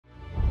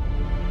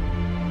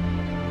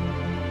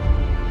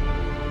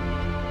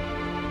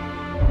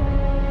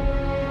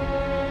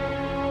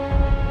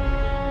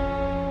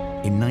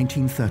In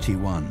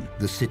 1931,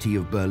 the city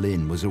of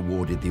Berlin was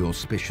awarded the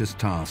auspicious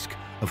task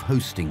of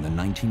hosting the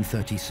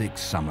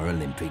 1936 Summer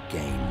Olympic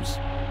Games.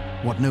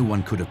 What no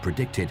one could have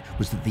predicted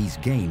was that these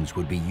games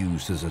would be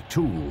used as a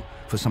tool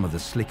for some of the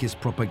slickest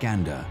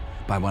propaganda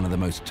by one of the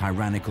most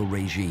tyrannical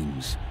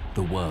regimes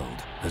the world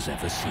has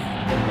ever seen.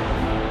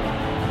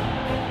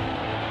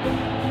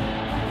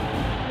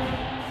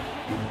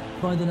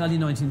 By the early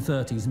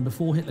 1930s, and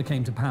before Hitler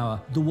came to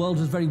power, the world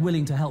was very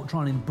willing to help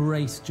try and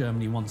embrace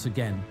Germany once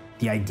again.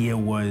 The idea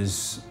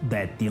was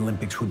that the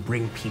Olympics would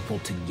bring people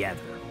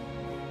together.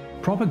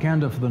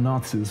 Propaganda for the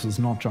Nazis was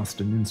not just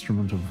an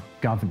instrument of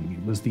governing,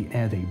 it was the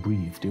air they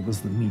breathed, it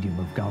was the medium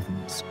of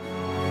governance.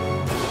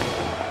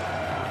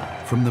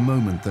 From the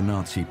moment the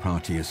Nazi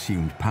Party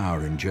assumed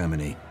power in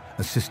Germany,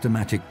 a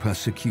systematic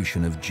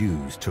persecution of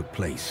Jews took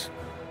place,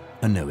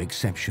 and no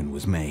exception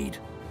was made.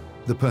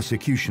 The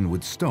persecution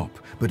would stop,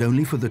 but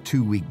only for the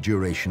 2-week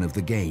duration of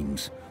the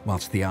Games,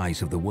 whilst the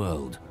eyes of the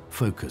world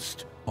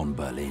focused on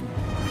Berlin.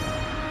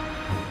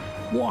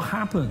 What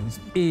happens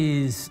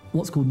is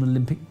what's called an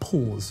Olympic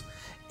pause,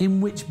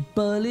 in which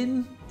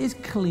Berlin is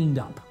cleaned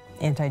up.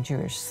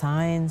 Anti-Jewish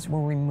signs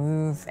were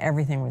removed.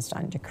 Everything was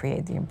done to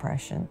create the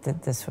impression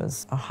that this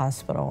was a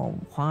hospitable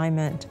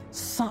climate.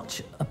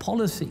 Such a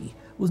policy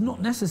was not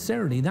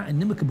necessarily that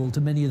inimical to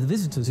many of the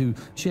visitors who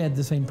shared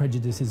the same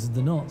prejudices as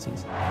the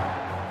Nazis.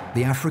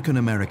 The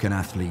African-American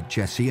athlete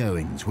Jesse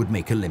Owens would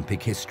make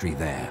Olympic history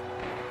there.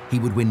 He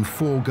would win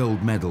 4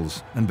 gold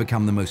medals and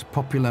become the most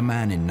popular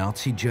man in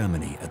Nazi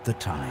Germany at the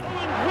time.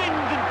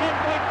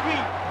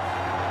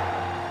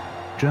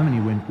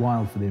 Germany went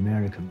wild for the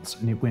Americans,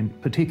 and it went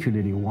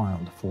particularly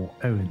wild for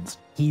Owens.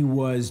 He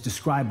was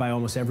described by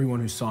almost everyone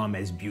who saw him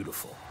as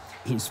beautiful.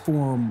 His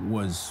form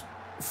was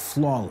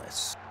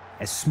flawless,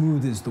 as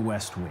smooth as the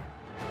west wind.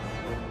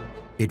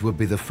 It would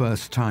be the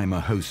first time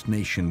a host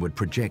nation would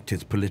project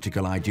its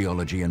political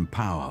ideology and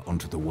power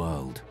onto the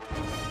world.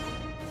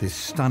 This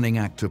stunning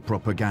act of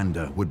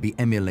propaganda would be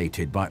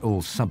emulated by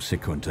all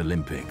subsequent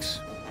Olympics.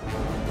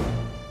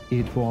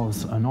 It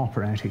was an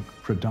operatic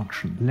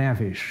production,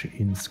 lavish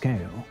in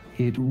scale.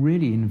 It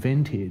really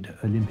invented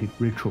Olympic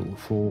ritual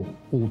for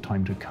all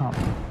time to come.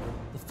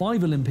 The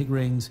 5 Olympic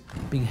rings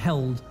being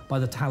held by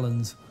the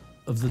talons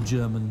of the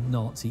German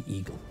Nazi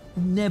eagle.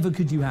 Never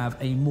could you have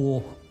a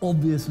more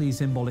obviously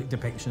symbolic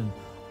depiction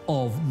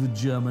of the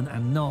German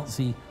and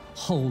Nazi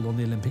hold on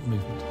the Olympic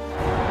movement.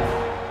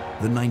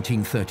 The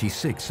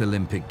 1936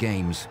 Olympic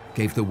Games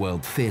gave the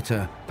world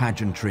theatre,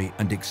 pageantry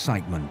and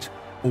excitement,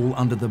 all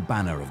under the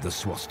banner of the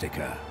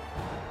swastika.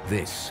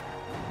 This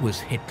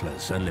was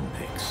Hitler's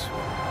Olympics.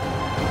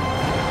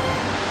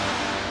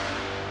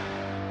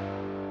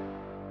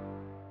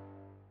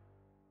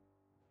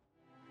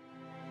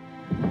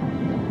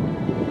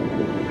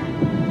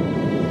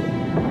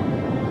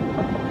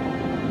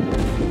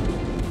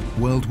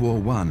 World War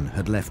I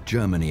had left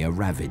Germany a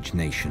ravaged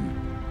nation.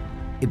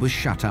 It was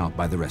shut out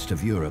by the rest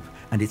of Europe,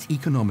 and its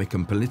economic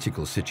and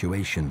political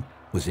situation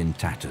was in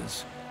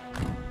tatters.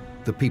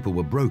 The people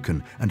were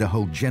broken, and a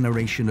whole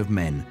generation of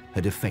men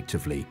had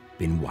effectively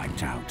been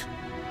wiped out.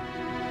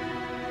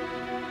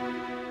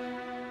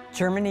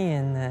 Germany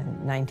in the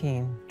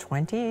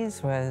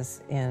 1920s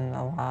was in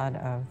a lot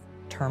of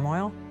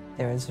turmoil.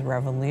 There was a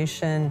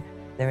revolution,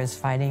 there was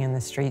fighting in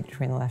the street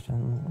between the left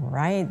and the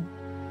right.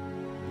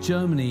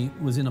 Germany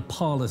was in a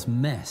parlous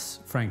mess,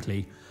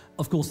 frankly.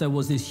 Of course, there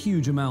was this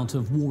huge amount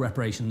of war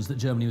reparations that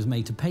Germany was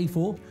made to pay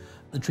for,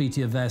 the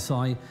Treaty of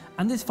Versailles,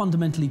 and this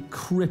fundamentally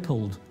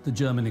crippled the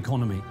German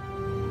economy.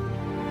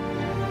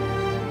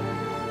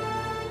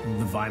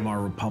 The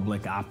Weimar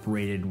Republic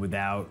operated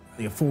without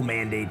a full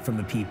mandate from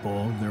the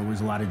people. There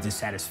was a lot of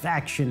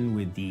dissatisfaction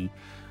with the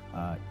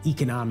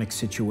economic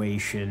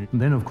situation. And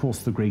then, of course,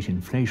 the great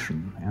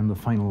inflation and the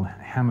final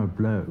hammer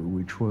blow,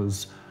 which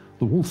was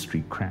the Wall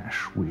Street crash,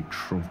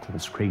 which, of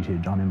course,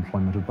 created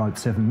unemployment of about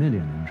 7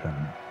 million in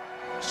Germany.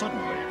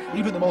 Suddenly,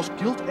 even the most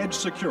gilt-edged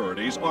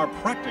securities are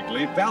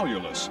practically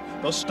valueless.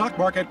 The stock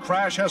market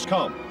crash has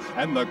come,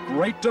 and the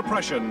Great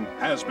Depression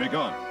has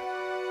begun.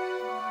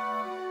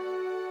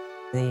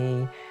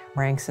 The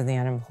ranks of the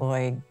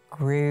unemployed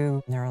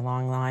grew. There were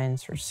long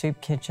lines for soup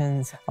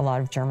kitchens. A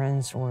lot of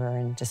Germans were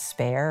in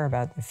despair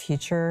about the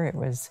future. It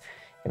was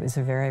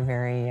a very,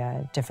 very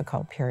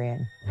difficult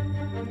period.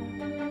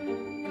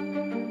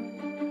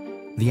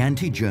 The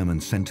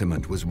anti-German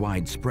sentiment was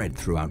widespread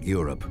throughout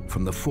Europe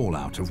from the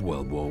fallout of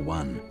World War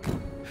I.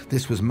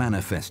 This was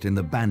manifest in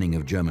the banning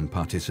of German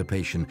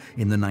participation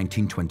in the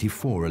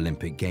 1924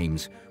 Olympic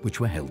Games, which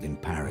were held in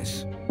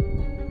Paris.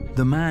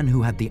 The man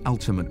who had the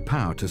ultimate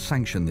power to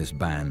sanction this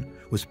ban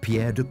was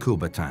Pierre de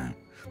Coubertin,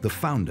 the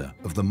founder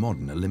of the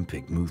modern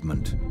Olympic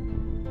movement.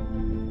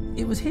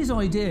 It was his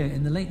idea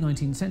in the late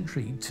 19th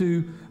century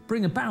to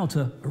bring about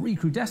a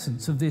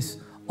recrudescence of this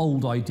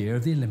old idea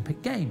of the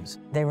Olympic Games.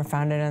 They were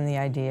founded on the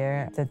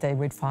idea that they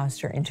would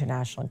foster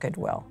international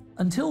goodwill.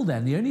 Until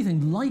then, the only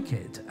thing like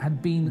it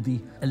had been the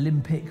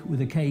Olympic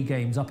with a K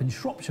Games up in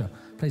Shropshire,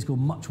 a place called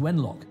Much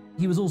Wenlock.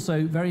 He was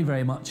also very,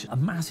 very much a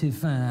massive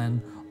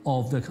fan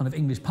of the kind of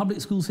English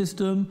public school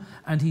system,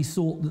 and he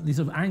thought that the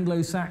sort of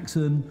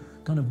Anglo-Saxon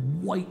kind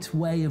of white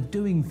way of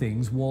doing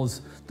things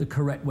was the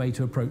correct way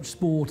to approach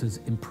sport, as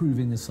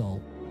improving the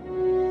soul.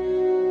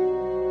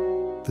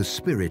 The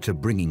spirit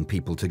of bringing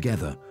people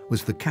together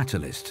was the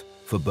catalyst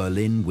for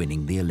Berlin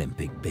winning the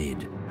Olympic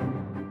bid.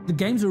 The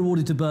Games were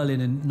awarded to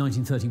Berlin in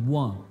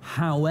 1931.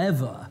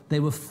 However, they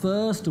were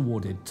first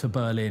awarded to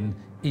Berlin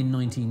in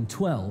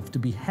 1912 to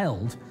be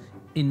held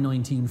in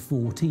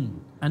 1914.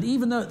 And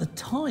even though at the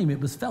time it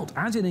was felt,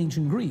 as in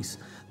ancient Greece,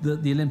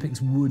 that the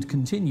Olympics would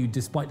continue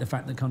despite the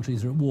fact that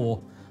countries are at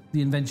war,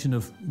 the invention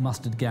of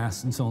mustard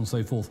gas and so on and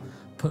so forth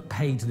put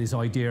paid to this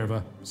idea of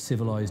a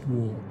civilized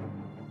war.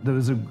 There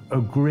was a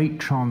great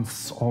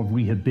chance of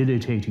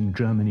rehabilitating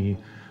Germany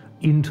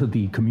into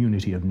the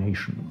community of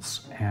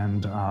nations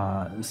and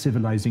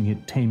civilizing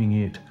it, taming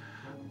it,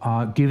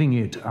 giving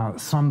it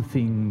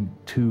something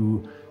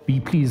to be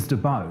pleased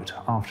about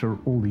after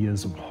all the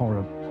years of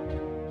horror.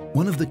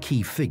 One of the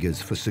key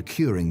figures for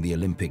securing the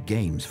Olympic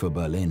Games for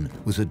Berlin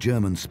was a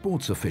German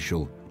sports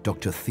official,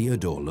 Dr.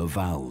 Theodor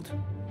Lewald.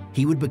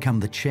 He would become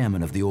the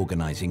chairman of the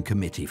organizing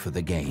committee for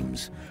the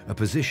Games, a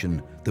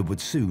position that would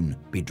soon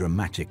be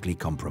dramatically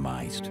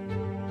compromised.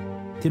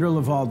 Theodor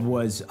Lewald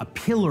was a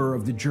pillar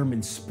of the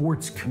German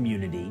sports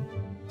community.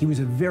 He was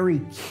a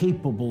very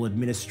capable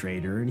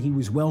administrator, and he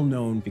was well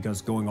known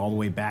because going all the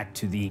way back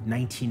to the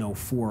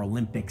 1904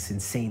 Olympics in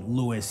St.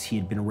 Louis, he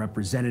had been a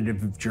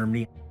representative of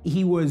Germany.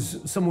 He was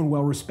someone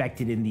well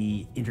respected in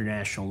the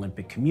international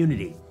Olympic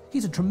community.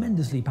 He's a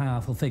tremendously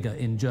powerful figure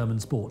in German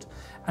sport,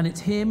 and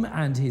it's him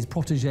and his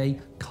protege,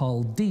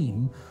 Karl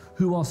Diem,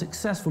 who are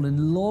successful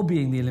in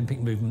lobbying the Olympic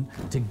movement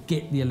to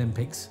get the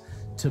Olympics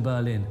to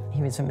Berlin.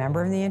 He was a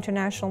member of the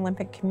International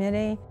Olympic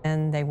Committee,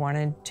 and they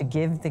wanted to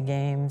give the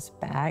Games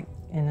back,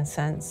 in a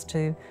sense,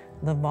 to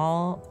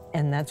Lewald,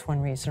 and that's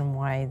one reason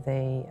why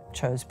they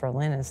chose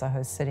Berlin as the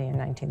host city in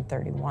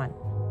 1931.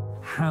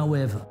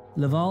 However,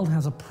 Lewald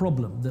has a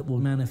problem that will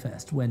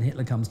manifest when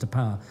Hitler comes to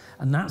power,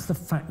 and that's the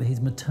fact that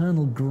his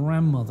maternal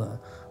grandmother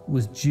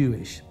was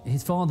Jewish.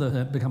 His father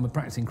had become a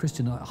practicing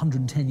Christian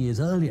 110 years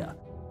earlier.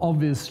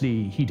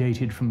 Obviously, he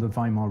dated from the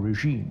Weimar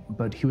regime,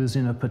 but he was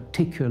in a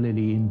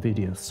particularly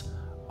invidious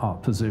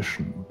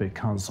position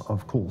because,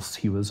 of course,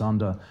 he was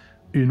under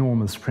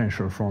enormous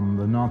pressure from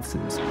the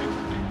Nazis.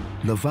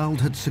 Lewald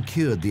had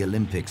secured the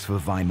Olympics for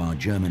Weimar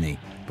Germany,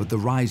 but the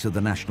rise of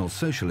the National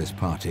Socialist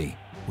Party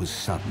was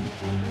sudden.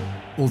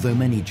 Although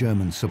many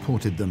Germans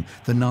supported them,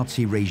 the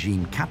Nazi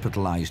regime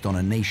capitalized on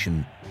a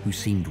nation who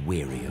seemed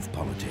weary of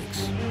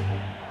politics.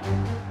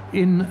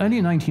 In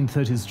early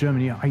 1930s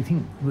Germany, I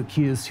think the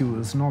key issue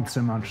was not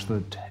so much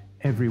that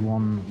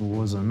everyone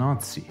was a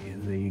Nazi,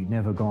 they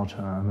never got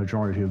a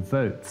majority of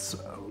votes,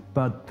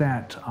 but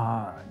that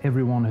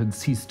everyone had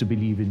ceased to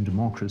believe in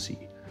democracy.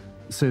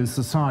 So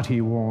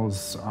society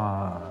was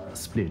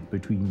split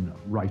between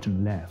right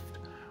and left,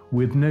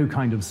 with no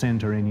kind of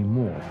center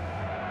anymore.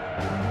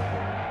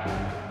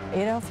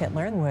 Adolf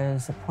Hitler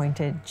was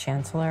appointed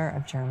Chancellor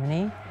of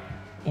Germany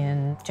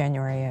in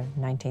January of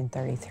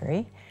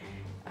 1933.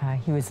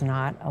 He was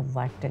not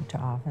elected to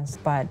office,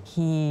 but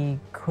he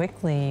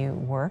quickly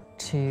worked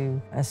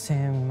to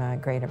assume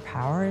greater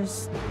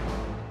powers.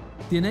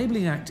 The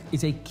Enabling Act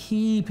is a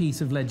key piece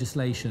of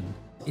legislation.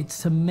 It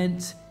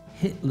cements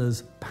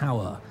Hitler's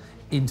power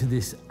into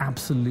this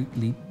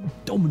absolutely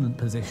dominant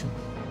position.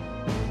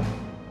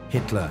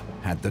 Hitler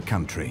had the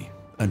country,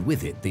 and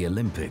with it the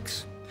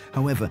Olympics.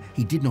 However,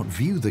 he did not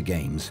view the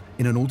Games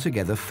in an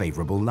altogether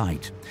favorable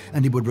light,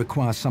 and it would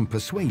require some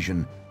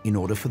persuasion in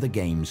order for the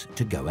Games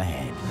to go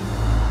ahead.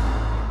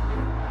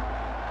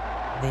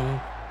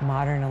 The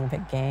modern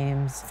Olympic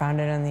Games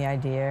founded on the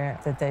idea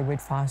that they would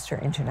foster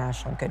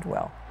international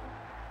goodwill.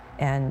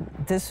 And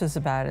this was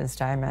about as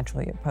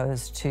diametrically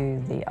opposed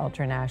to the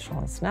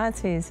ultranationalist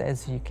Nazis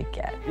as you could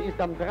get.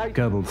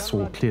 Goebbels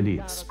saw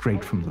clearly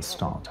straight from the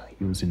start.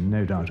 He was in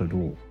no doubt at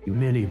all. He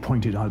merely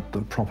pointed out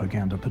the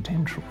propaganda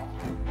potential.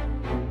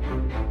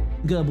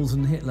 Goebbels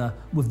and Hitler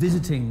were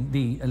visiting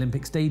the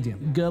Olympic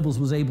Stadium. Goebbels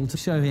was able to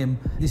show him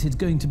this is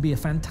going to be a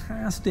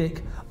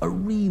fantastic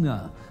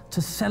arena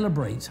to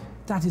celebrate.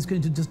 That is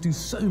going to just do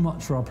so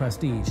much for our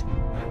prestige.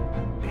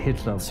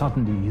 Hitler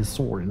suddenly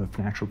saw in a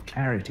flash of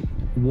clarity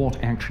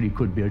what actually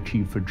could be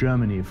achieved for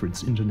Germany, for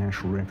its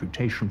international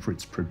reputation, for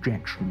its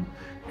projection,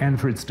 and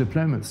for its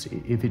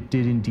diplomacy, if it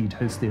did indeed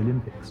host the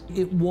Olympics.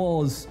 It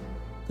was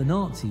the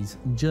Nazis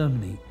in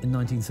Germany in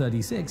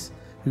 1936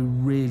 who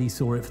really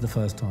saw it for the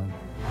first time.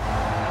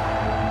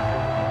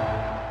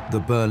 The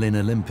Berlin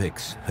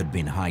Olympics had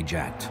been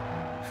hijacked.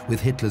 With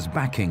Hitler's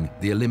backing,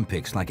 the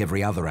Olympics, like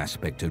every other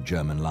aspect of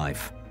German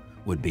life,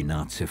 would be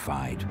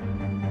Nazified.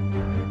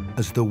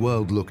 As the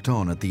world looked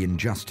on at the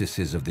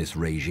injustices of this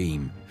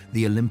regime,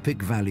 the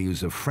Olympic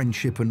values of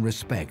friendship and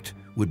respect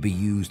would be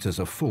used as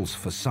a false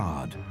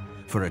facade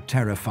for a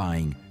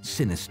terrifying,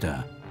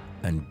 sinister,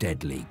 and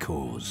deadly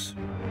cause.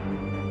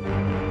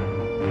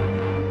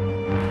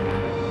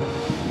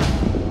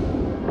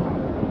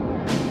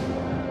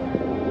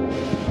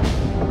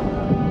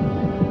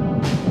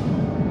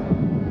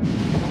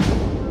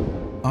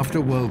 After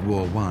World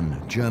War I,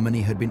 Germany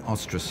had been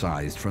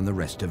ostracized from the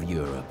rest of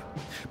Europe.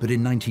 But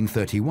in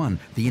 1931,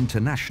 the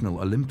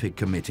International Olympic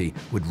Committee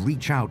would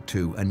reach out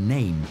to and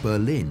name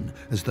Berlin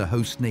as the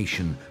host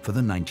nation for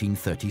the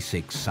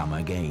 1936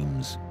 Summer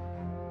Games.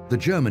 The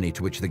Germany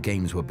to which the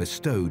Games were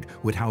bestowed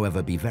would,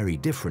 however, be very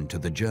different to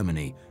the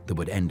Germany that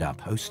would end up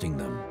hosting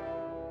them.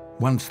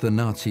 Once the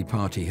Nazi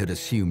Party had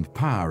assumed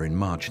power in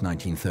March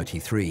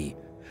 1933,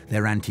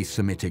 their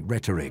anti-Semitic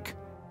rhetoric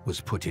was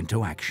put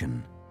into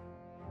action.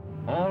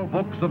 All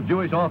books of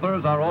Jewish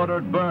authors are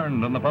ordered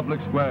burned in the public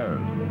squares.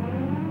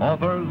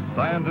 Authors,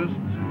 scientists,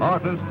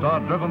 artists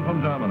are driven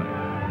from Germany.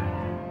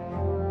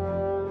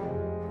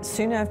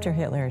 Soon after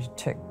Hitler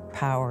took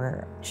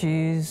power,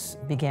 Jews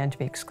began to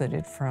be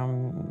excluded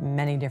from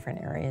many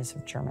different areas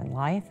of German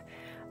life,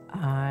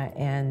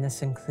 and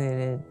this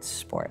included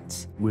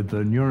sports. With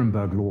the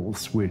Nuremberg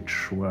laws,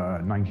 which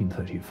were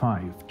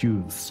 1935,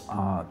 Jews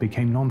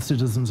became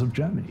non-citizens of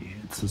Germany.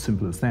 It's as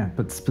simple as that.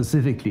 But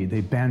specifically,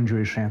 they banned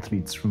Jewish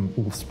athletes from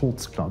all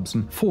sports clubs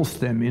and forced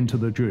them into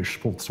the Jewish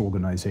sports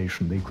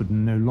organization. They could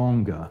no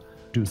longer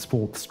do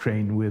sports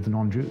train with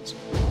non-Jews.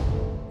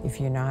 If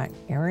you're not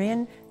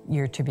Aryan,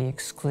 you're to be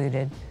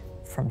excluded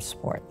from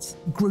sports.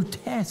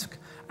 Grotesque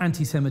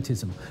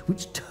anti-Semitism,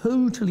 which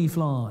totally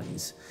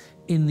flies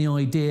in the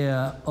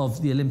idea of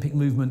the Olympic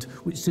movement,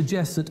 which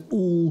suggests that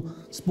all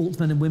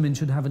sportsmen and women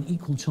should have an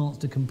equal chance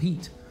to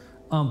compete.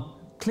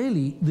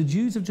 Clearly, the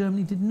Jews of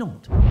Germany did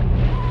not.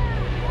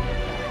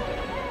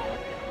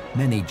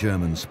 Many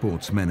German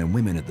sportsmen and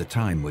women at the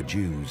time were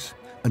Jews,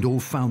 and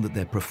all found that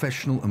their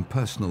professional and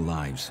personal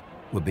lives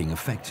were being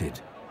affected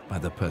by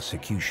the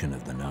persecution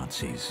of the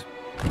Nazis.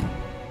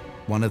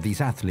 One of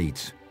these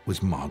athletes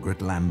was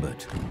Margaret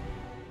Lambert.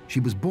 She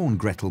was born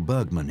Gretel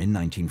Bergmann in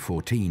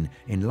 1914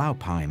 in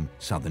Laupheim,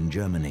 southern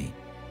Germany.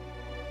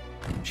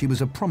 She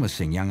was a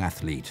promising young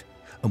athlete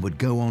and would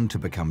go on to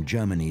become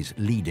Germany's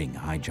leading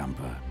high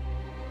jumper.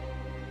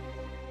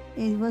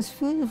 It was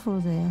beautiful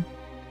there.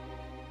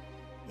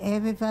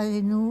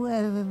 Everybody knew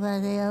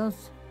everybody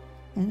else,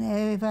 and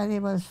everybody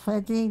was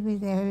friendly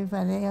with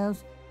everybody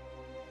else.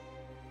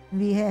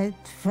 We had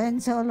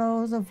friends all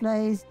over the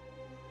place.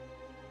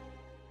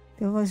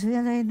 There was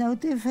really no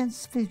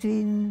difference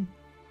between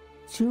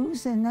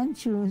Jews and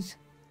non-Jews,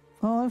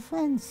 all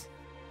friends.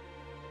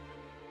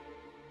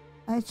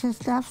 I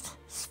just loved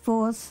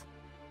sports.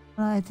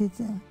 I did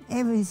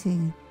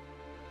everything.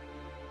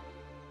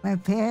 My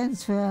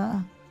parents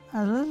were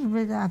a little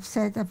bit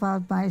upset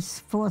about my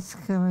sports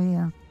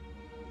career.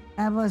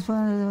 I was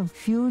one of the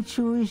few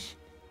Jewish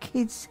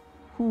kids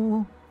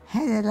who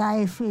had a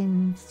life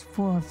in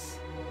sports.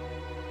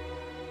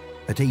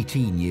 At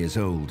 18 years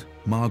old,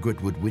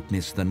 Margaret would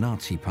witness the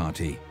Nazi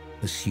Party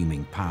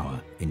assuming power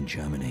in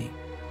Germany.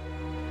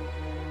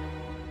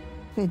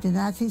 When the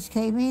Nazis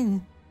came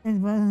in, it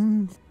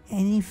wasn't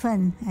any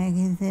fun, I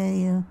can tell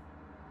you.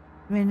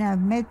 When I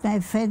met my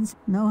friends,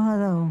 no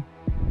hello.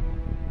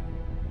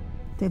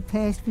 They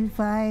passed me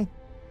by.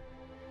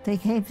 They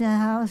came to the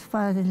house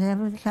about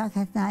 11 o'clock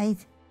at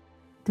night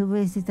to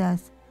visit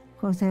us,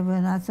 because they were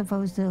not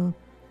supposed to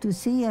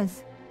see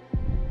us.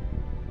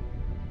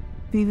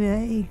 We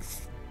were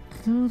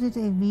excluded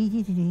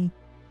immediately.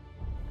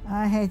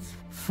 I had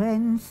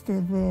friends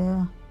that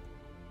were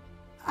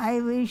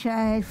Irish,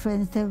 I had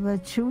friends that were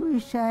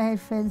Jewish, I had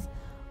friends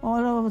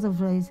all over the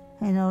place,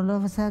 and all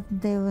of a sudden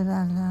they were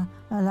not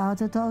allowed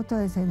to talk to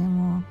us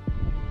anymore.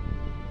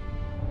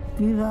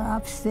 We were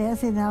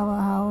upstairs in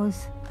our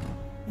house,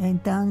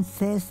 and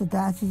downstairs the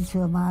Nazis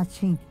were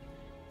marching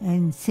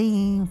and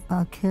singing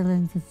about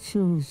killing the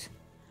Jews.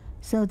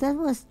 So that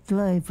was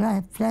very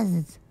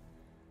pleasant.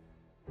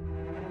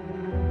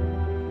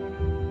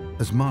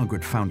 As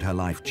Margaret found her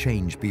life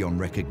change beyond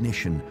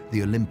recognition,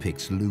 the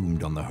Olympics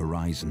loomed on the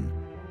horizon.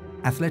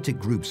 Athletic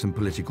groups and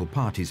political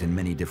parties in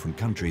many different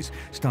countries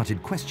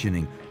started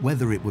questioning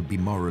whether it would be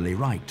morally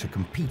right to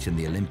compete in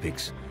the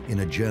Olympics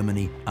in a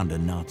Germany under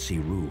Nazi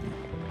rule.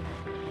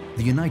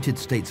 The United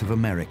States of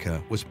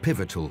America was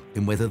pivotal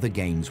in whether the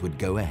Games would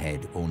go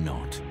ahead or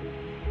not.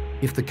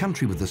 If the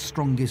country with the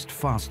strongest,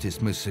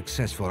 fastest, most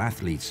successful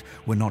athletes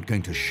were not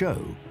going to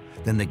show,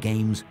 then the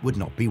Games would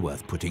not be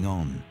worth putting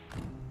on.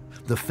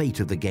 The fate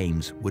of the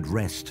Games would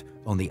rest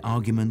on the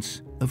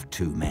arguments of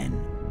two men.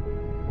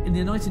 In the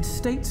United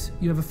States,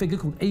 you have a figure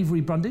called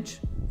Avery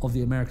Brundage of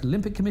the American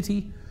Olympic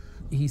Committee.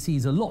 He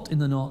sees a lot in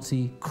the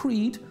Nazi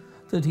creed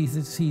that he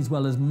sees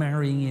well as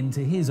marrying into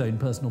his own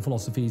personal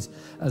philosophies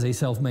as a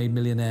self-made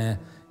millionaire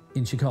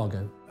in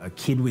Chicago. A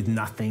kid with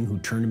nothing who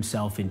turned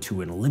himself into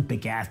an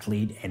Olympic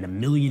athlete and a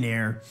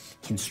millionaire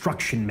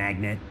construction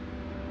magnate.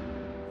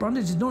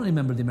 Brundage is not only a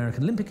member of the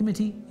American Olympic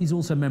Committee, he's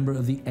also a member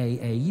of the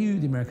AAU,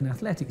 the American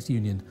Athletics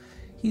Union.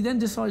 He then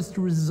decides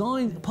to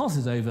resign,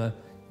 passes over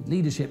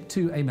leadership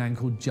to a man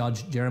called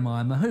Judge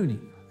Jeremiah Mahoney,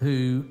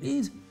 who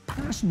is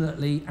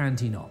passionately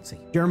anti-Nazi.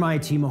 Jeremiah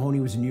T.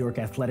 Mahoney was a New York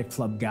Athletic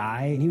Club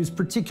guy, and he was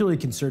particularly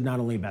concerned not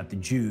only about the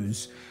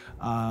Jews,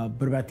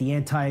 but about the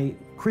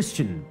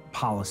anti-Christian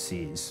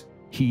policies.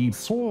 He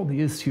saw the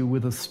issue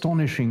with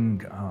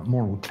astonishing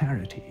moral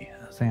clarity.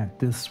 that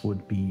this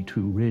would be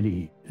to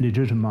really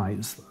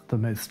legitimize the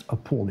most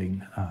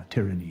appalling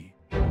tyranny.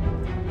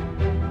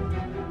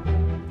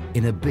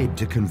 In a bid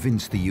to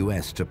convince the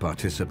US to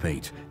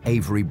participate,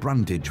 Avery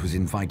Brundage was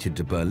invited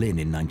to Berlin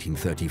in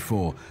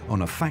 1934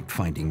 on a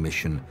fact-finding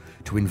mission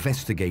to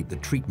investigate the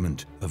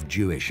treatment of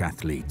Jewish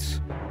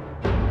athletes.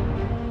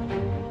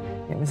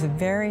 It was a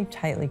very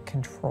tightly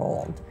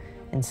controlled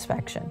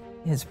inspection.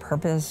 His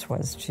purpose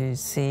was to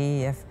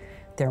see if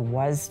there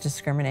was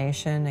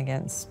discrimination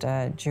against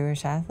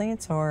Jewish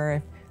athletes or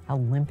if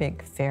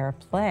Olympic fair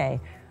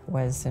play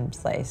was in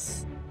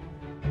place.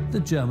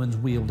 The Germans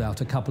wheeled out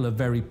a couple of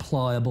very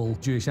pliable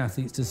Jewish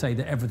athletes to say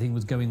that everything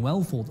was going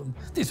well for them.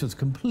 This was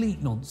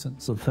complete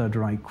nonsense. The Third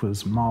Reich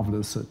was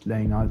marvelous at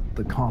laying out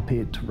the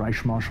carpet.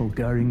 Reich Marshal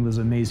Goering was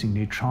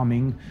amazingly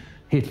charming.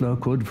 Hitler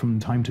could, from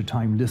time to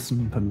time,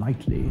 listen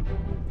politely.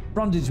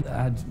 Brundage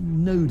had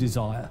no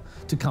desire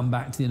to come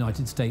back to the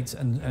United States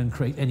and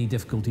create any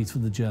difficulties for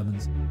the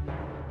Germans.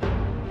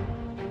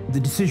 The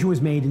decision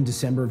was made in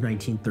December of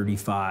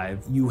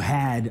 1935. You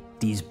had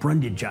these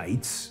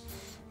Brundagites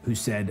who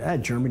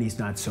said, Germany's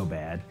not so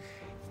bad.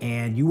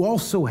 And you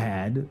also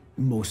had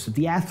most of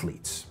the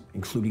athletes,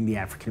 including the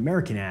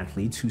African-American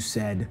athletes, who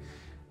said,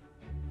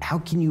 how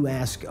can you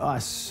ask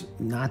us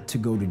not to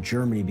go to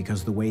Germany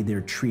because of the way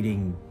they're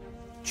treating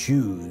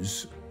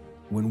Jews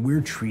when we're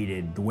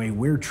treated the way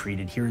we're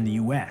treated here in the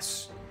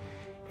US?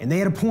 And they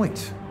had a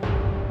point.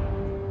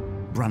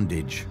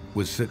 Brundage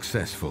was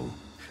successful,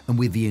 and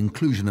with the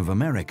inclusion of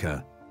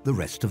America, the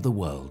rest of the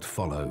world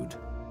followed.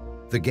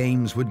 The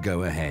Games would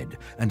go ahead,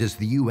 and as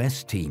the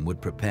US team would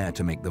prepare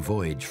to make the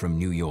voyage from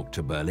New York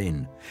to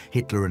Berlin,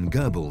 Hitler and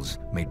Goebbels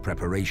made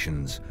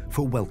preparations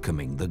for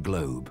welcoming the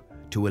globe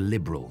to a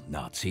liberal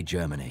Nazi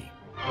Germany.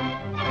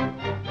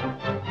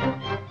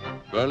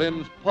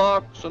 Berlin's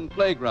parks and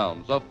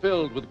playgrounds are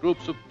filled with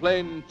groups of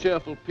plain,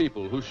 cheerful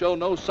people who show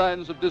no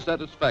signs of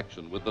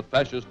dissatisfaction with the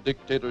fascist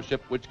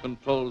dictatorship which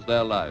controls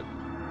their lives.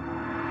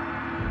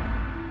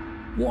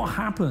 What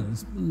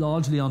happens,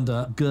 largely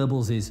under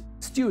Goebbels'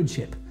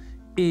 stewardship,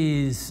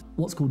 is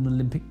what's called an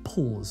Olympic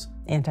pause.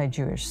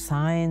 Anti-Jewish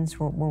signs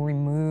were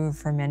removed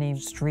from any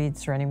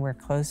streets or anywhere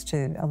close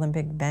to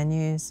Olympic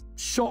venues.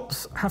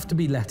 Shops have to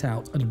be let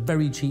out at a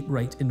very cheap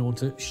rate in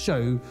order to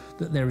show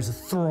that there is a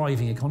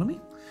thriving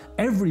economy.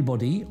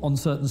 Everybody on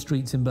certain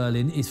streets in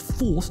Berlin is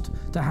forced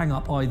to hang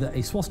up either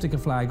a swastika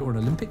flag or an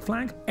Olympic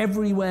flag.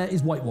 Everywhere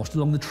is whitewashed.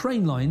 Along the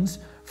train lines,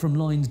 from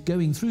lines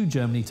going through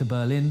Germany to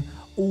Berlin,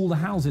 all the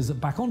houses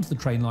that back onto the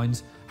train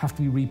lines have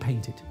to be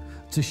repainted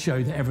to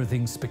show that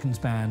everything's spick and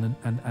span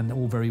and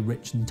all very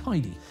rich and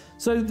tidy.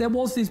 So there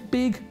was this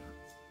big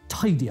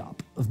tidy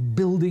up of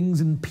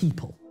buildings and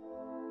people.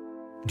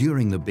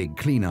 During the big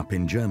cleanup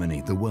in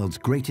Germany, the world's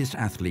greatest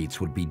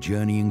athletes would be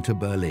journeying to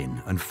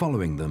Berlin, and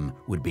following them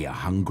would be a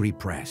hungry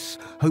press,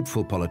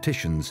 hopeful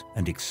politicians,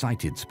 and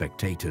excited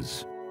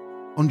spectators.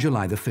 On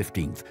July the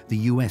 15th, the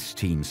US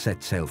team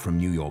set sail from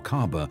New York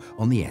Harbor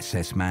on the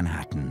SS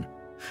Manhattan.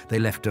 They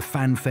left to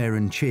fanfare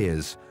and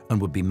cheers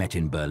and would be met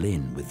in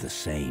Berlin with the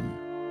same.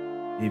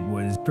 It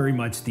was very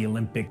much the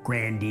Olympic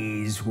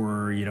grandees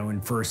were,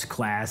 in first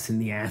class and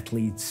the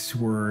athletes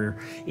were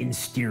in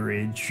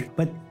steerage.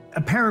 But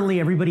apparently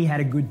everybody had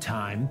a good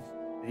time.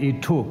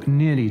 It took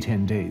nearly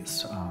 10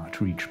 days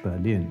to reach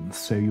Berlin.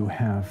 So you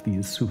have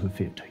these super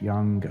fit,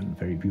 young and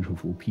very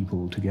beautiful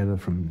people together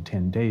from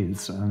 10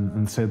 days.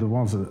 And so there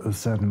was a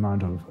certain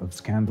amount of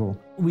scandal.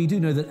 We do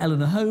know that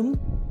Eleanor Holm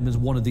was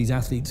one of these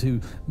athletes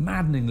who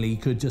maddeningly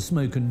could just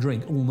smoke and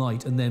drink all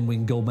night and then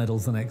win gold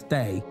medals the next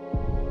day.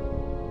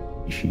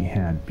 She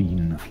had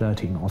been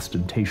flirting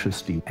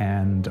ostentatiously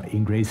and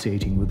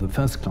ingratiating with the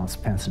first-class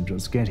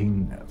passengers,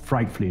 getting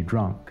frightfully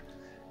drunk,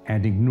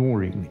 and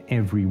ignoring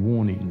every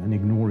warning and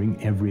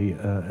ignoring every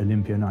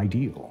Olympian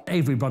ideal.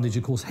 Avery Brundage,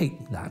 of course,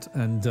 hated that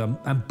and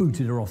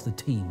booted her off the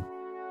team.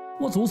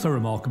 What's also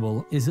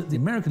remarkable is that the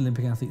American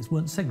Olympic athletes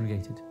weren't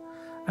segregated.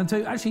 And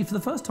so actually, for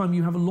the first time,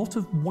 you have a lot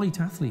of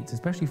white athletes,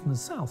 especially from the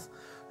South,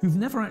 who've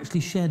never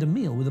actually shared a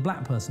meal with a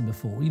black person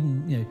before,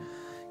 even,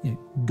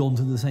 gone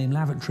to the same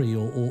lavatory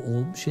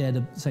or shared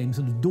the same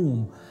sort of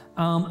dorm.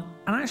 And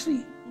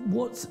actually,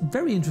 what's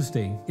very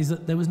interesting is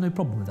that there was no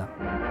problem with that.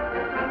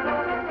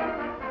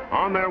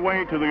 On their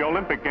way to the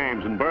Olympic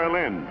Games in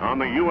Berlin on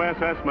the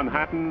USS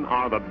Manhattan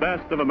are the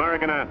best of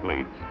American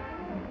athletes.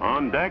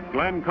 On deck,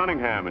 Glenn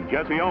Cunningham and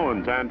Jesse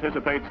Owens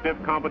anticipate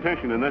stiff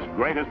competition in this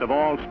greatest of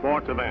all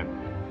sports events.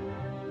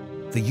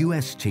 The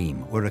US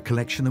team were a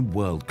collection of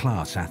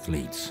world-class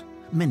athletes.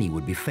 Many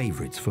would be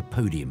favorites for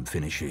podium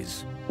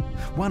finishes.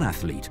 One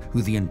athlete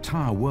who the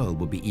entire world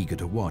would be eager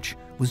to watch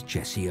was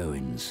Jesse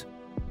Owens.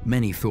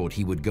 Many thought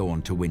he would go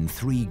on to win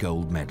 3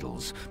 gold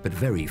medals, but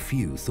very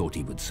few thought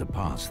he would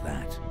surpass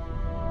that.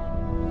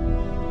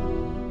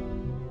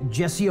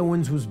 Jesse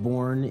Owens was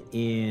born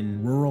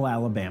in rural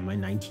Alabama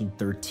in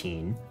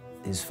 1913.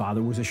 His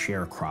father was a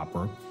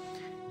sharecropper.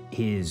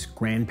 His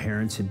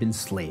grandparents had been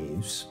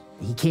slaves.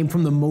 He came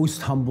from the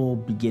most humble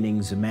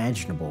beginnings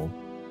imaginable.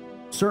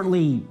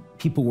 Certainly,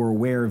 people were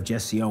aware of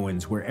Jesse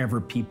Owens wherever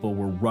people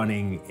were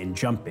running and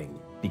jumping.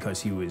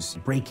 because he was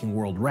breaking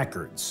world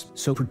records.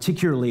 So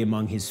particularly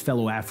among his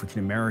fellow African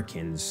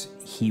Americans,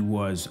 he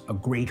was a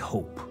great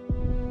hope.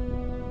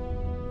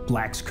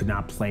 Blacks could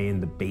not play in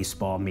the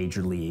baseball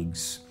major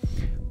leagues.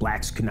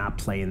 Blacks could not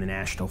play in the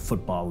National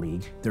Football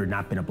League. There had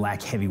not been a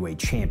black heavyweight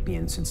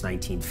champion since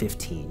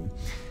 1915.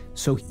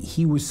 So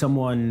he was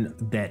someone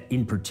that,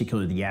 in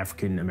particular, the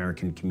African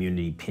American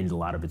community pinned a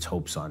lot of its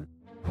hopes on.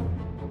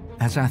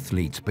 As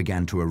athletes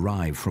began to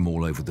arrive from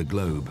all over the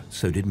globe,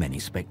 so did many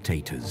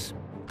spectators.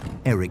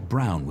 Eric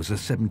Brown was a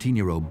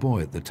 17-year-old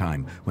boy at the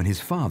time when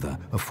his father,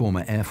 a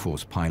former Air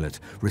Force pilot,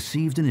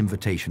 received an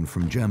invitation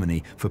from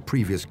Germany for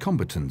previous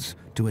combatants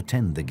to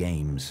attend the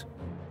Games.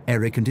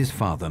 Eric and his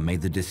father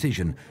made the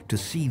decision to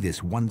see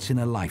this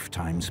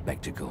once-in-a-lifetime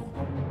spectacle.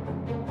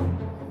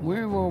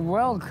 We were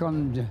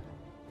welcomed,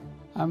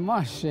 I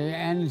must say,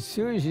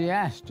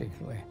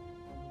 enthusiastically.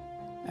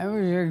 It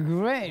was a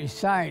great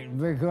sight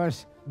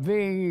because,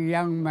 being a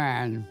young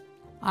man,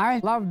 I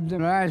loved the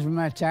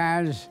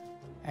razzmatazz.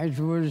 It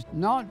was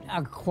not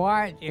a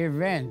quiet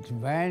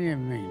event by any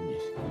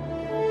means.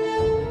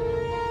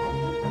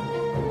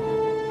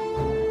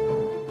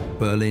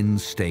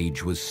 Berlin's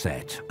stage was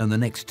set, and the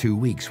next 2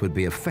 weeks would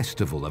be a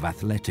festival of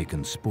athletic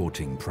and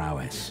sporting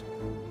prowess.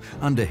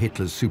 Under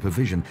Hitler's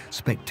supervision,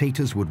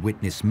 spectators would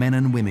witness men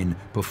and women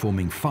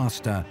performing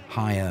faster,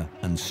 higher,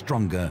 and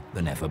stronger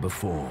than ever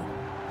before.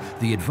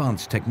 The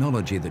advanced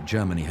technology that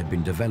Germany had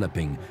been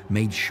developing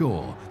made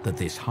sure that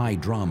this high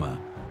drama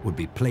would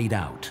be played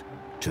out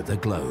to the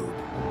globe.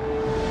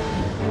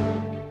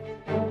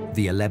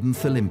 The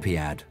 11th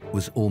Olympiad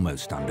was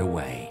almost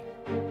underway.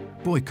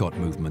 Boycott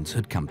movements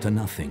had come to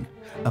nothing.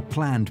 A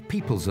planned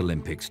People's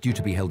Olympics, due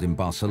to be held in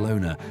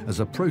Barcelona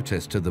as a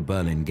protest to the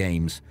Berlin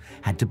Games,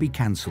 had to be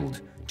cancelled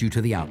due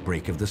to the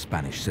outbreak of the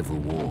Spanish Civil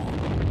War.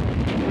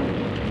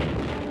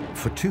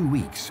 For 2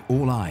 weeks,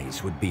 all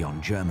eyes would be on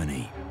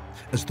Germany,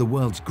 as the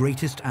world's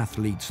greatest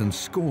athletes and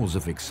scores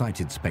of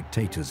excited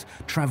spectators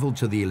traveled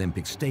to the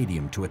Olympic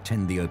Stadium to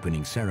attend the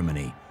opening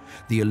ceremony.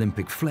 The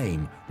Olympic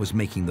flame was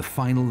making the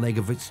final leg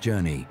of its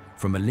journey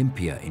from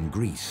Olympia in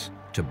Greece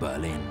to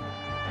Berlin.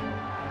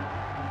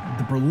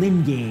 The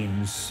Berlin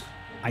Games,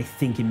 I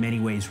think, in many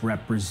ways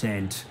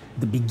represent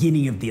the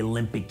beginning of the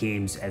Olympic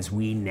Games as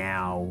we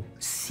now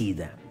see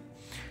them.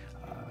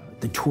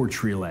 The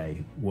torch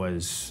relay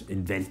was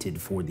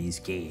invented for these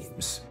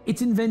games.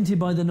 It's invented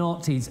by the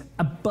Nazis,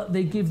 but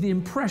they give the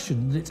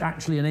impression that it's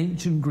actually an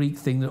ancient Greek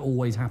thing that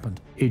always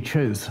happened. It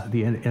shows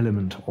the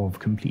element of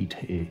complete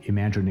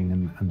imagining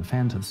and the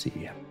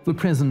fantasy. The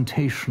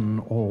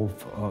presentation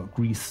of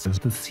Greece as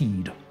the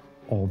seed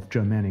of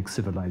Germanic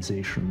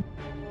civilization.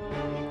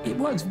 It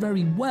works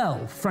very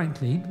well,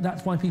 frankly.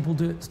 That's why people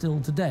do it still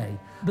today.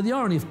 But the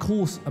irony, of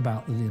course,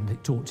 about the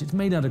Olympic torch, it's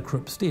made out of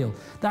Krupp steel.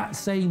 That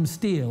same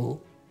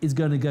steel is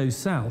going to go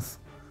south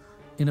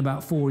in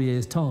about 4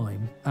 years'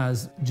 time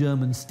as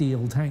German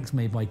steel tanks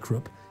made by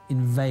Krupp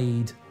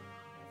invade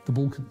the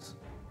Balkans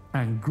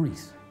and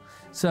Greece.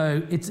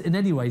 So it's, in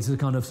any ways, a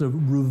kind of sort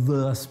of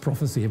reverse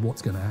prophecy of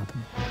what's going to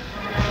happen.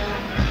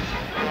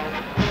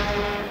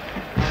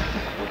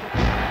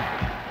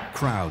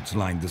 Crowds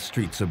lined the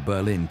streets of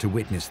Berlin to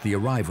witness the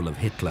arrival of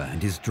Hitler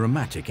and his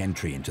dramatic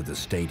entry into the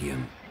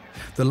stadium.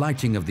 The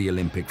lighting of the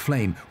Olympic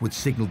flame would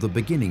signal the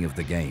beginning of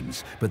the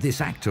Games, but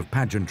this act of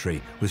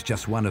pageantry was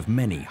just one of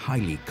many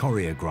highly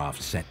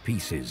choreographed set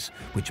pieces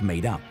which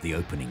made up the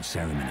opening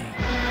ceremony.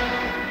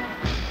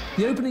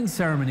 The opening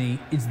ceremony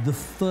is the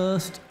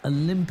first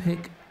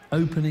Olympic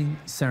opening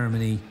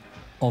ceremony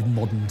of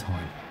modern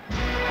time.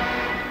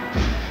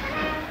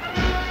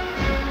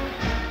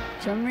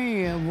 To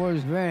me, it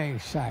was very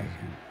exciting.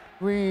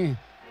 We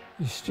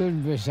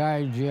stood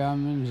beside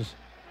Germans.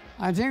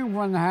 I think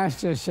one has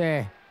to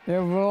say they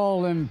were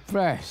all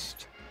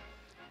impressed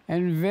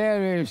in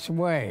various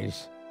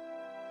ways.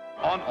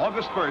 On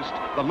August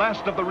 1st, the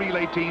last of the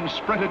relay teams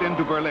sprinted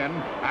into Berlin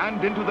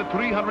and into the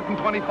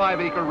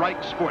 325-acre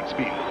Reich sports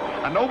field.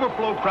 An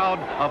overflow crowd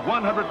of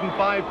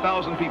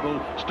 105,000 people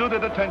stood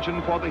at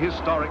attention for the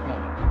historic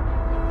moment.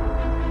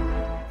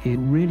 It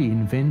really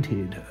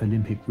invented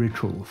Olympic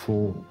ritual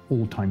for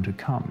all time to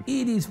come.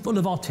 It is full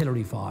of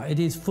artillery fire. It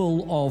is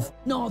full of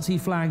Nazi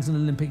flags and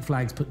Olympic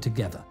flags put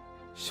together.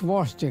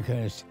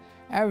 Swastikas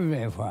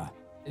everywhere.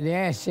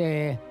 The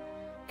SA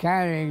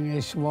carrying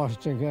the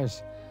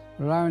swastikas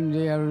around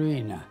the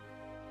arena.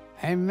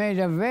 It made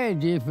a very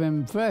deep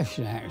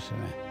impression, actually.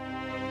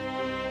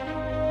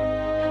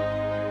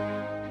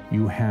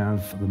 You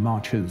have the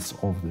marches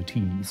of the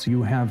teams,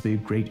 you have the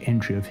great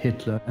entry of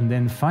Hitler, and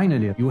then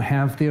finally you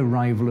have the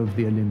arrival of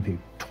the Olympic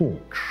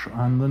torch.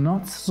 And the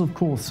Nazis, of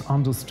course,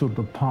 understood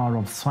the power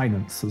of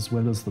silence as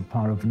well as the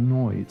power of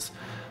noise.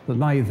 The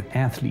lithe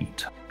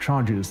athlete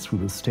charges through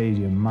the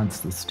stadium,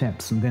 mounts the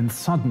steps, and then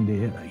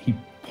suddenly he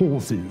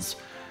pauses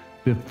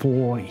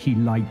before he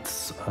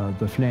lights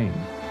the flame.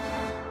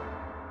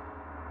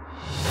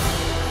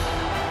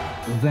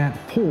 That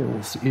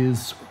pause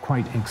is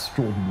quite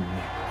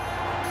extraordinary.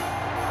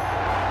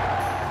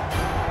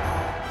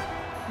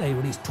 They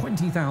released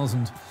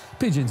 20,000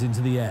 pigeons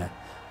into the air.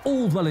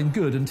 All well and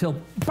good until,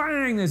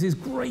 bang, there's this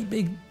great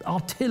big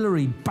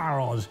artillery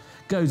barrage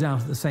goes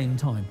out at the same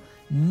time.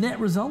 Net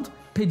result,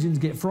 pigeons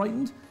get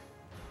frightened.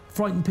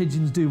 Frightened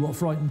pigeons do what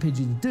frightened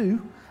pigeons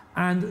do,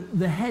 and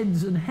the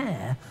heads and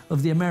hair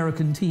of the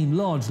American team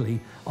largely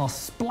are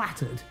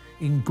splattered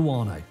in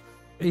guano.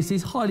 It's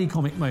this highly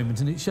comic moment,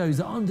 and it shows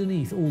that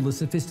underneath all the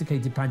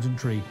sophisticated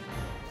pageantry,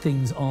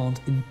 things aren't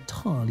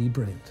entirely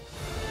brilliant.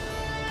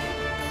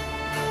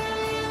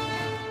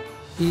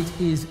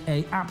 It is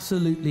an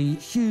absolutely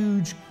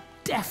huge,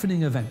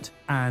 deafening event,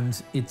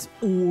 and it's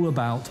all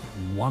about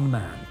one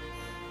man,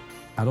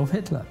 Adolf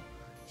Hitler.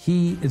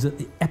 He is at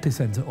the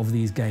epicenter of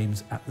these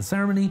games at the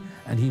ceremony,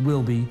 and he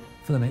will be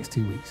for the next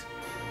 2 weeks.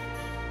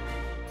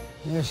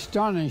 The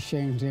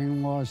astonishing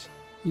thing was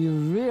you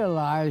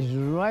realized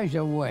right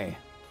away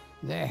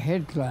that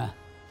Hitler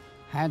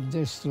had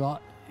this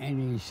lot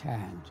in his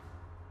hand.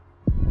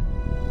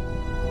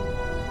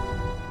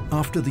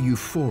 After the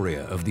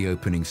euphoria of the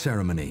opening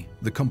ceremony,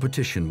 the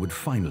competition would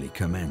finally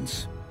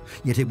commence.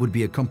 Yet it would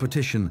be a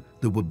competition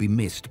that would be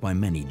missed by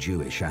many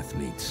Jewish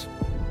athletes.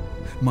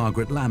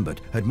 Margaret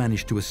Lambert had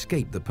managed to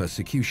escape the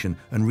persecution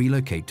and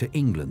relocate to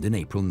England in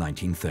April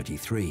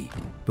 1933,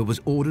 but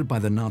was ordered by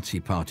the Nazi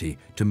Party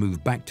to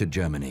move back to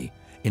Germany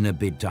in a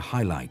bid to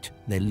highlight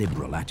their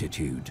liberal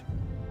attitude.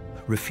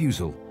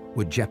 Refusal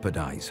would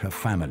jeopardize her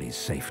family's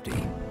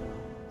safety.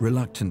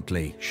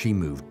 Reluctantly, she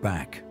moved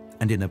back,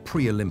 and in a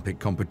pre-Olympic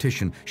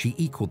competition, she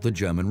equaled the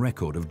German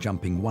record of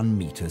jumping 1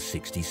 meter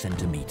 60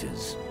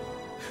 centimeters.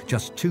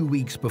 Just 2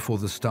 weeks before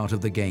the start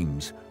of the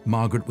Games,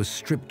 Margaret was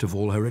stripped of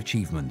all her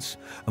achievements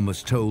and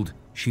was told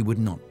she would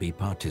not be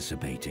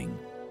participating.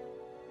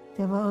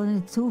 There were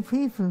only 2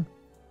 people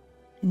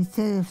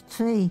instead of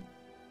 3,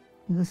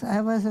 because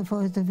I was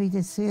supposed to be the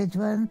 3rd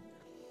one,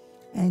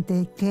 and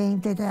they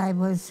claimed that I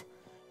was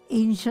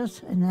injured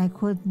and I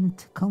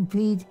couldn't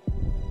compete.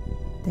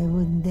 They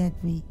wouldn't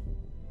let me.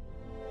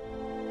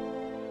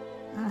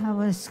 I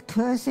was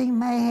cursing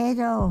my head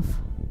off.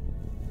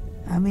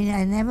 I mean,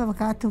 I never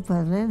got to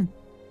Berlin.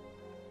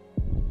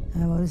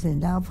 I was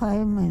in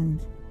Laubheim, and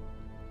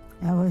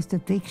I was the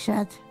big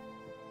shot.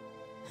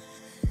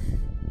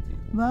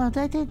 Well,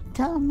 they didn't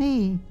tell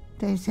me.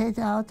 They said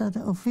out of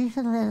the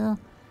official letter,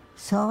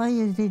 sorry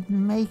you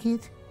didn't make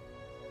it,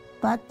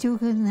 but you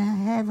can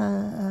have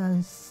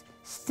a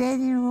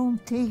standing room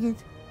ticket,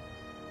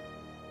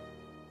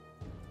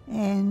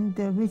 and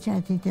which I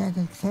did not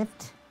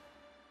accept.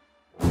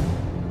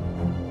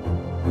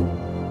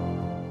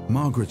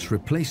 Margaret's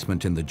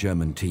replacement in the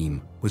German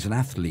team was an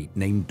athlete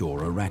named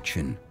Dora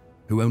Ratchin,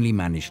 who only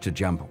managed to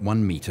jump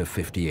 1 meter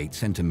 58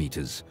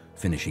 centimeters,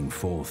 finishing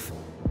 4th.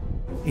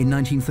 In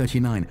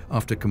 1939,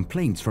 after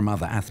complaints from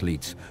other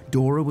athletes,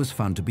 Dora was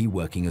found to be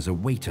working as a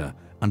waiter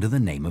under the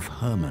name of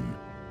Herman.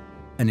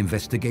 An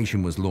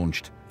investigation was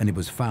launched, and it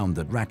was found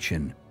that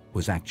Ratchin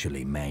was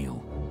actually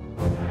male.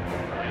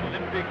 The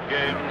Olympic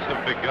Games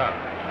have begun.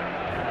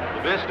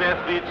 The best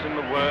athletes in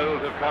the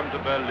world have come to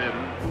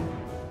Berlin.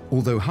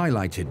 Although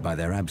highlighted by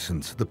their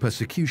absence, the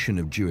persecution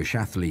of Jewish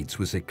athletes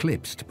was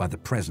eclipsed by the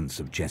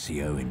presence of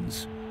Jesse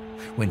Owens.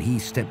 When he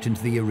stepped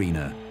into the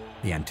arena,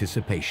 the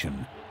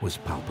anticipation was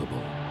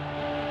palpable.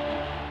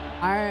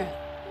 I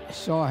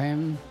saw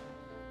him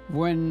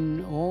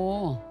win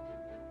all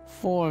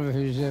 4 of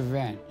his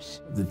events.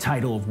 The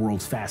title of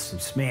world's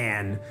fastest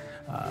man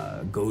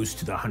goes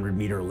to the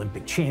 100-meter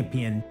Olympic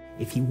champion.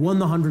 If he won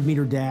the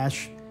 100-meter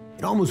dash,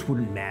 it almost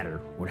wouldn't matter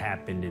what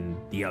happened in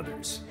the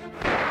others.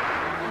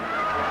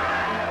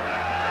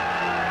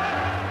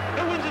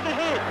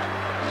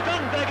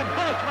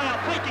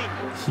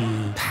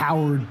 He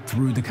powered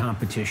through the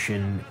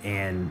competition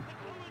and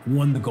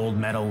won the gold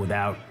medal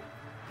without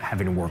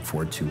having to work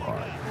for it too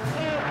hard.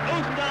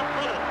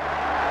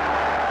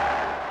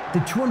 The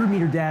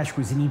 200-meter dash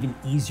was an even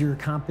easier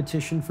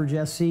competition for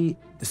Jesse.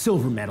 The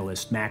silver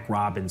medalist, Mac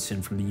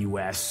Robinson from the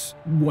US,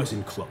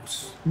 wasn't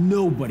close.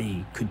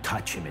 Nobody could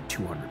touch him at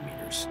 200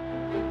 meters.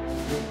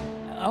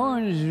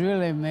 Owens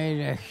really made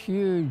a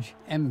huge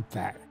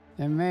impact.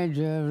 They made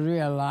you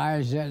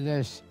realize that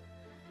this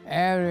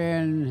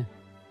Aryan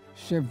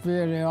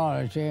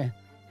superiority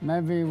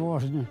maybe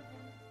wasn't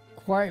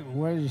quite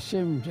what it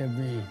seemed to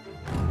be.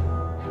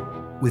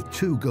 With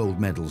 2 gold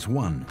medals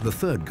won, the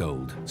 3rd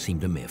gold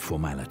seemed a mere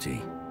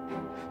formality.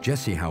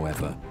 Jesse,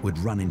 however, would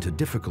run into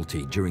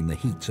difficulty during the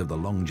heats of the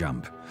long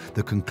jump,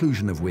 the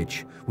conclusion of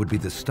which would be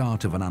the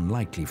start of an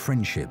unlikely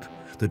friendship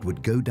that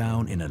would go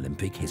down in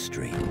Olympic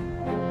history.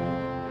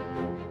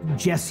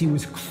 Jesse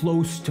was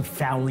close to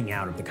fouling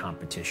out of the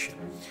competition.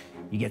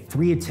 You get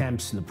 3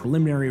 attempts in the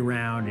preliminary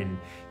round, and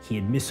he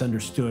had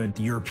misunderstood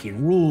the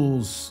European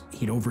rules.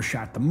 He'd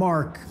overshot the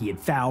mark. He had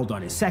fouled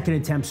on his 2nd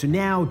attempt. So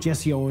now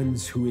Jesse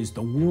Owens, who is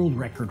the world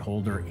record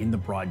holder in the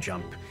broad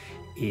jump,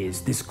 is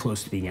this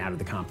close to being out of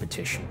the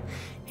competition.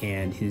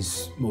 And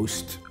his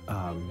most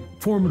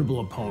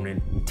formidable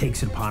opponent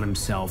takes it upon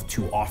himself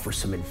to offer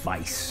some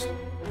advice.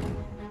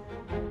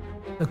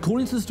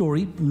 According to the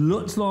story,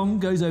 Lutz Long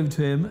goes over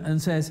to him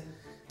and says,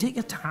 take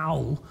a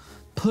towel,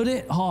 put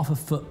it half a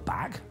foot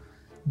back,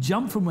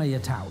 jump from where your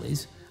towel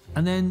is,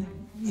 And then,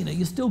 you know,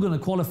 you're still going to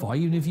qualify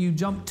even if you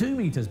jump 2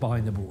 meters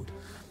behind the board.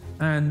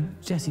 And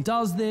Jesse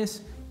does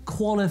this,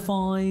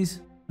 qualifies,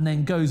 and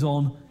then goes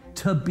on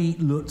to beat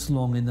Lutz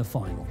Long in the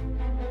final.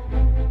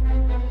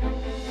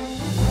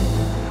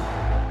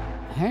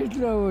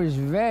 Hitler was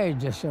very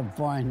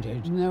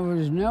disappointed. There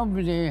was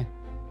nobody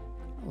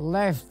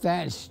left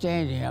that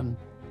stadium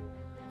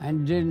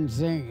and didn't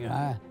think,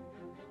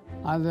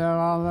 are there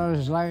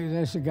others like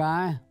this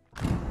guy?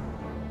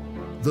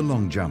 The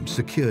long jump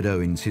secured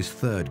Owens his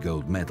 3rd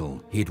gold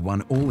medal. He had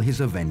won all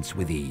his events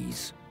with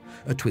ease.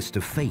 A twist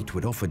of fate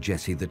would offer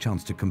Jesse the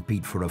chance to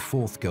compete for a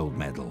 4th gold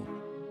medal.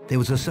 There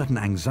was a certain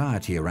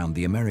anxiety around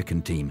the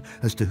American team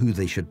as to who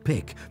they should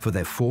pick for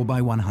their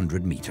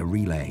 4x100 meter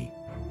relay.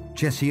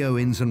 Jesse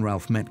Owens and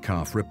Ralph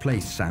Metcalfe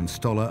replaced Sam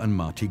Stoller and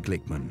Marty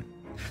Glickman.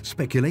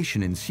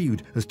 Speculation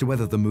ensued as to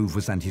whether the move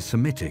was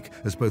anti-Semitic,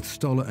 as both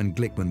Stoller and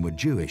Glickman were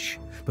Jewish,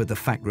 but the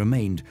fact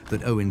remained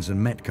that Owens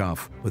and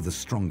Metcalfe were the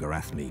stronger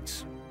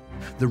athletes.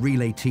 The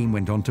relay team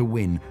went on to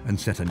win and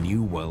set a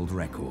new world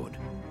record.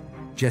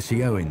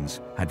 Jesse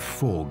Owens had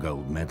 4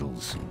 gold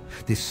medals.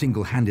 This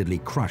single-handedly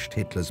crushed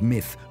Hitler's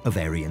myth of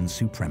Aryan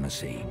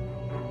supremacy.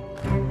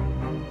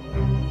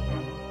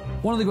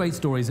 One of the great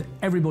stories that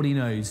everybody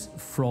knows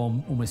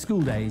from almost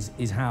school days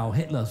is how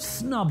Hitler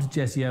snubbed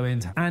Jesse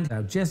Owens and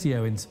how Jesse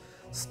Owens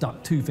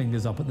stuck 2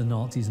 fingers up at the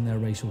Nazis and their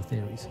racial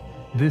theories.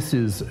 This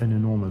is an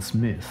enormous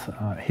myth.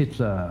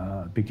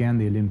 Hitler began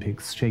the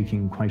Olympics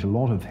shaking quite a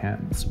lot of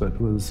hands, but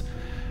was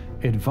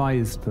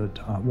advised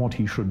that what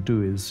he should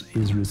do is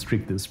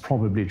restrict this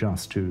probably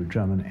just to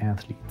German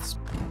athletes.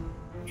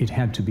 It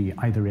had to be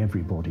either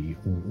everybody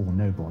or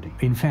nobody.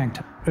 In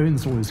fact,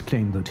 Owens always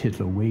claimed that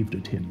Hitler waved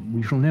at him.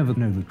 We shall never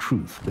know the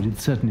truth, but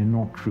it's certainly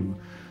not true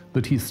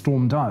that he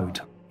stormed out.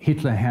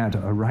 Hitler had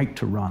a right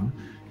to run.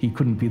 He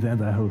couldn't be there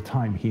the whole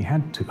time. He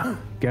had to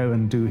go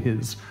and do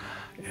his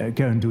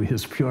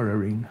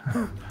Führering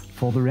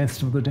for the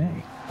rest of the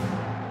day.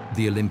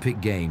 The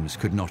Olympic Games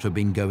could not have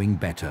been going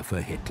better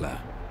for Hitler.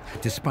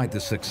 Despite the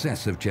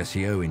success of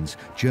Jesse Owens,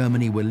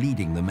 Germany were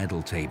leading the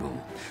medal table.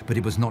 But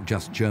it was not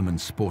just German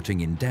sporting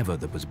endeavor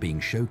that was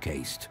being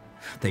showcased.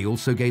 They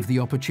also gave the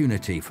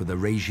opportunity for the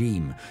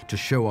regime to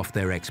show off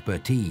their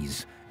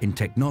expertise in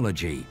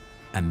technology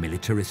and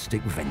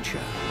militaristic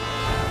venture.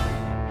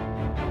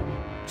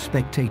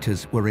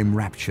 Spectators were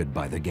enraptured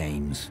by the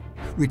games.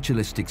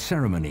 Ritualistic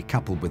ceremony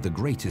coupled with the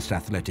greatest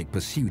athletic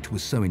pursuit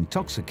was so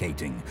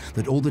intoxicating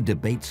that all the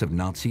debates of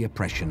Nazi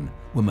oppression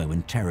were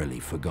momentarily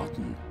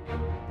forgotten.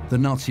 The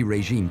Nazi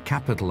regime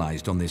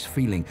capitalized on this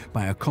feeling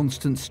by a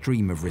constant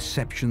stream of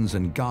receptions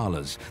and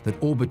galas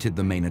that orbited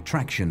the main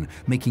attraction,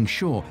 making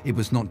sure it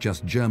was not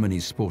just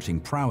Germany's sporting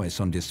prowess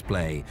on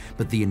display,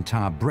 but the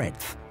entire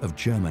breadth of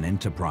German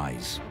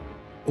enterprise.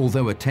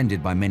 Although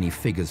attended by many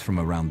figures from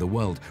around the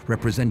world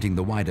representing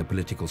the wider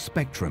political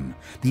spectrum,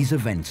 these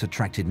events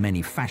attracted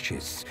many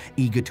fascists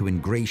eager to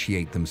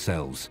ingratiate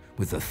themselves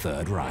with the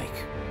Third Reich.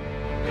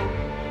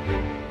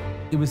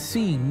 It was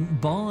seen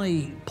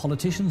by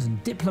politicians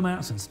and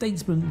diplomats and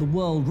statesmen the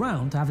world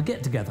round to have a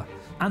get-together,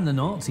 and the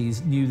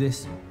Nazis knew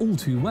this all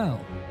too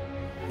well.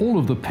 All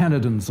of the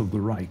paladins of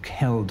the Reich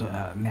held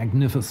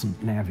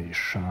magnificent,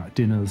 lavish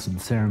dinners and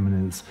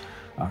ceremonies,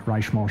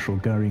 Reich Marshal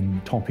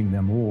Goering topping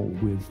them all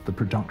with the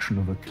production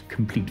of a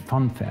complete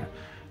funfair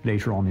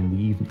later on in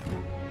the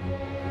evening.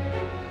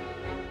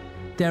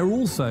 There are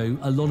also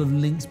a lot of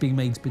links being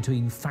made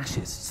between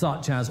fascists,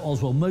 such as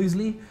Oswald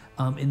Mosley,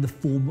 in the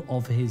form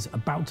of his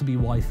about-to-be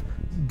wife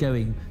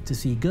going to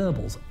see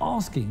Goebbels,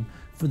 asking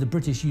for the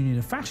British Union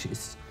of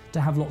Fascists to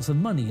have lots of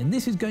money. And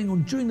this is going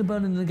on during the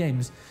Berlin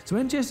Games. So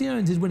when Jesse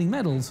Owens is winning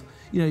medals,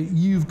 you know,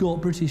 you've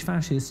got British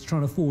fascists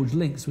trying to forge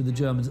links with the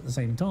Germans at the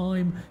same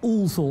time,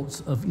 all sorts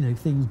of, you know,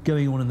 things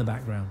going on in the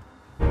background.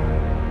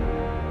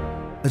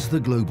 As the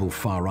global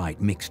far right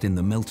mixed in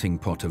the melting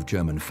pot of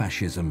German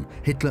fascism,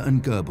 Hitler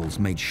and Goebbels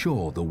made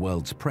sure the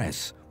world's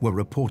press were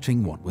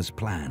reporting what was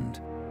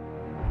planned.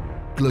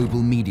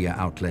 Global media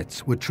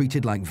outlets were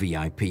treated like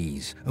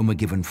VIPs and were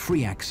given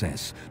free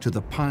access to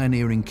the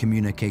pioneering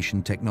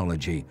communication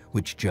technology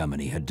which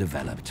Germany had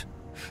developed.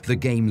 The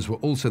Games were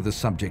also the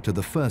subject of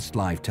the first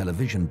live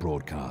television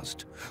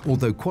broadcast.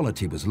 Although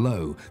quality was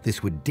low,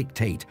 this would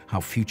dictate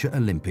how future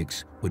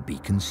Olympics would be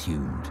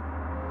consumed.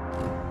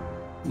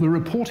 The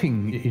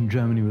reporting in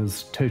Germany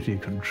was totally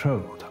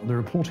controlled. The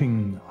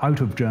reporting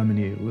out of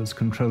Germany was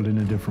controlled in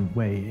a different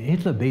way.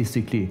 Hitler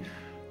basically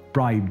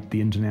bribed the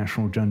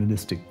international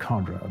journalistic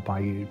cadre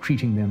by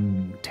treating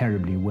them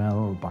terribly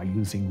well, by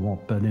using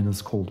what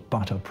Berliners called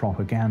butter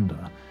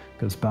propaganda,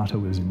 because butter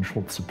was in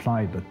short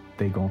supply, but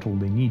they got all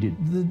they needed.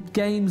 The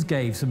Games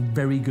gave some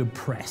very good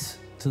press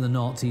to the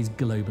Nazis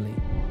globally.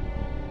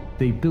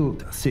 They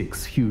built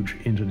 6 huge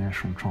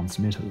international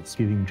transmitters,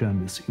 giving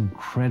journalists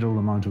incredible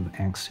amount of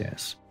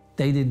access.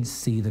 They didn't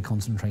see the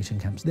concentration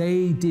camps.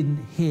 They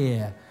didn't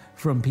hear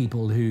from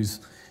people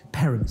whose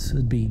parents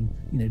had been,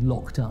 you know,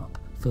 locked up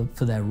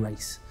for their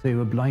race. They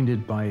were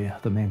blinded by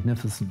the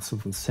magnificence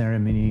of the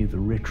ceremony, the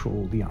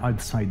ritual, the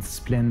outside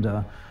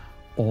splendor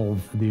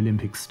of the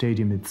Olympic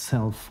Stadium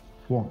itself.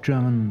 what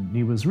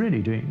Germany was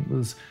really doing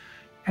was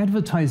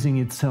advertising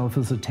itself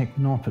as a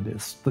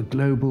technopolis, the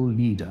global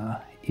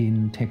leader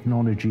in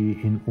technology,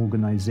 in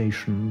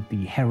organization,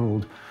 the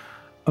herald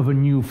of a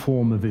new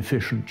form of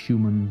efficient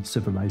human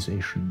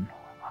civilization,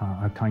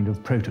 a kind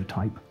of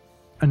prototype.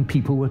 And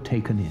people were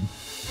taken in.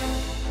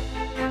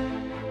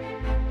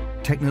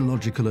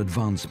 Technological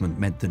advancement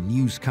meant the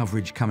news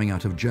coverage coming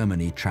out of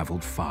Germany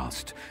traveled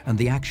fast, and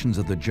the actions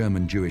of the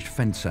German Jewish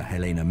fencer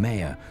Helene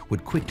Meyer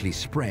would quickly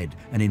spread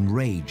and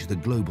enrage the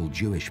global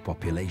Jewish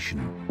population.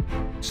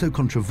 So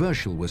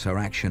controversial was her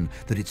action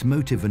that its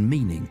motive and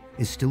meaning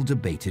is still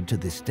debated to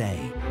this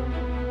day.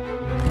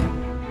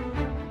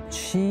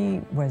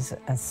 She was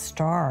a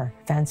star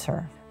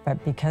fencer,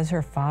 but because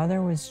her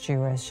father was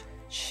Jewish,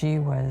 she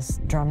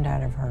was drummed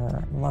out of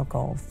her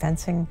local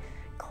fencing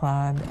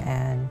club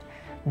and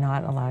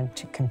not allowed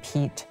to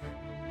compete.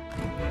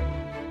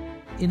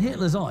 In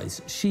Hitler's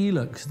eyes, she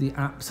looks the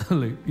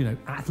absolute,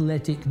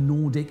 athletic,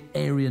 Nordic,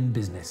 Aryan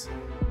business.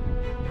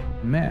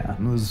 Meyer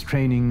was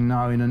training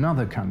now in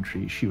another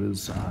country. She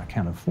was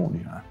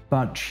California,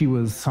 but she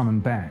was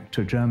summoned back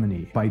to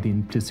Germany by the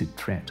implicit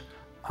threat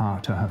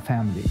to her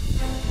family.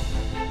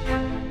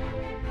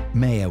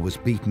 Meyer was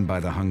beaten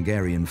by the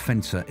Hungarian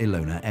fencer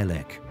Ilona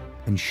Elek,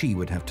 and she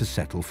would have to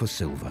settle for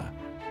silver.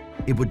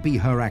 It would be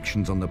her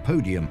actions on the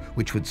podium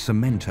which would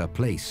cement her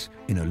place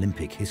in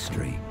Olympic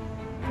history.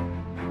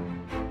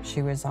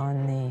 She was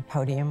on the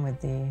podium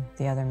with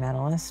the other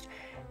medalists,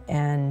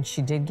 and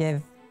she did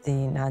give the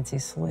Nazi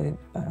salute,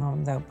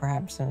 though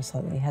perhaps in a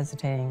slightly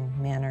hesitating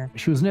manner.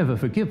 She was never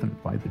forgiven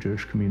by the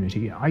Jewish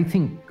community. I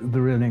think the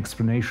real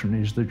explanation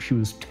is that she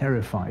was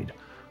terrified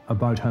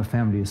about her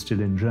family still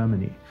in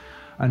Germany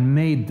and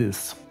made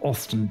this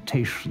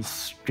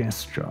ostentatious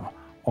gesture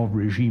of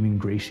regime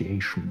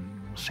ingratiation,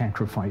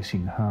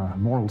 sacrificing her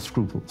moral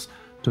scruples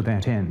to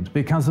that end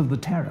because of the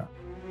terror.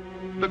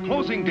 The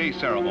closing day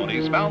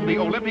ceremonies found the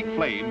Olympic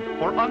flame,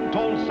 for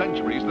untold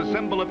centuries the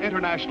symbol of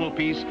international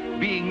peace,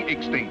 being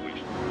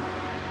extinguished.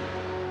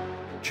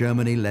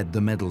 Germany led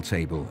the medal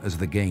table as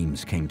the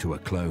Games came to a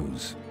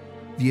close.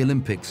 The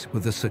Olympics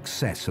were the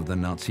success of the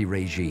Nazi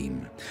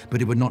regime,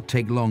 but it would not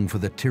take long for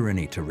the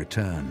tyranny to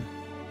return.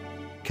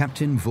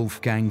 Captain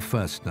Wolfgang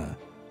Förstner,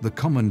 the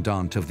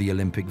commandant of the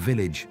Olympic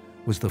Village,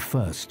 was the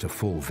first to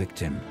fall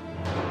victim.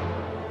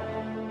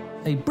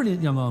 A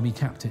brilliant young army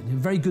captain, a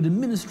very good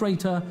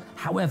administrator.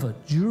 However,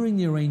 during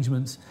the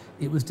arrangements,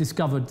 it was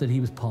discovered that he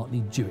was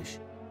partly Jewish.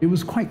 It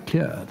was quite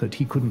clear that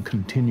he couldn't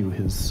continue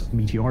his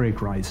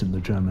meteoric rise in the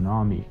German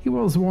army. He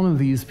was one of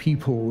these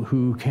people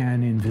who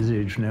can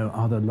envisage no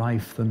other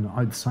life than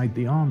outside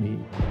the army.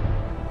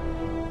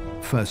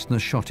 Förstner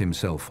shot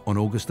himself on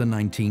August the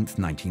 19th,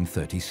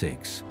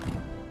 1936,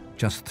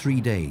 just 3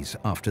 days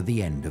after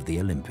the end of the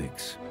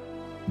Olympics.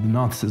 The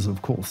Nazis,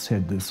 of course,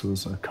 said this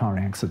was a car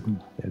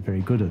accident. They're very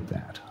good at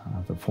that.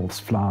 The false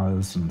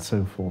flowers and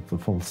so forth, the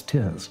false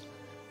tears.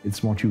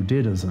 It's what you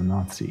did as a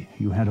Nazi.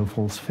 You had a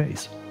false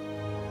face.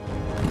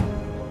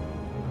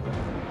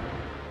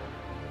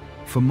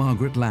 For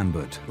Margaret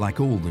Lambert, like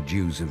all the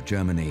Jews of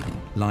Germany,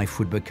 life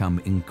would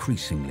become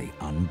increasingly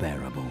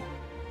unbearable.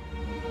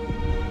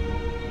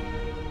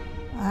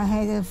 I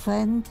had a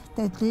friend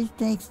that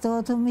lived next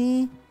door to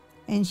me,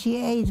 and she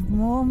ate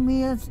more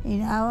meals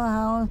in our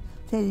house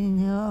than in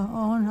her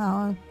own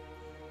house,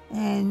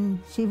 and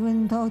she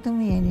wouldn't talk to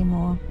me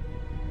anymore.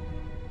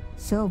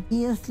 So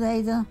years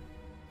later,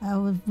 I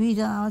would meet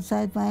her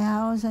outside my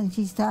house, and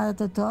she started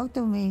to talk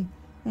to me.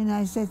 And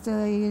I said to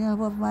her, you know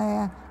what,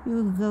 Maya,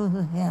 you can go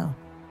to hell.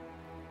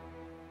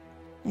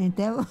 And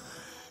that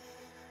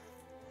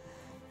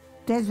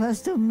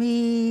was to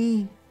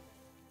me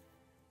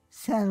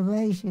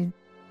salvation.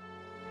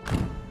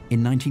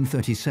 In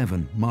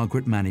 1937,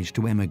 Margaret managed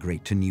to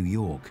emigrate to New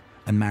York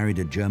and married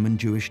a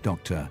German-Jewish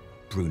doctor,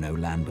 Bruno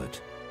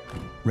Lambert.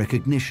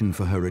 Recognition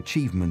for her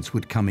achievements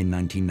would come in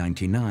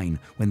 1999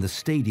 when the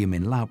stadium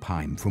in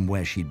Laupheim, from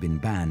where she'd been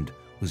banned,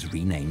 was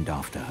renamed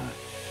after her.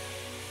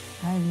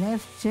 I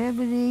left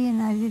Germany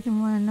and I didn't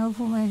want to know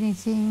from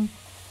anything.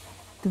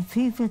 The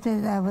people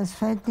that I was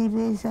friendly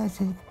with, I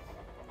said,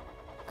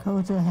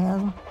 go to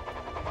hell.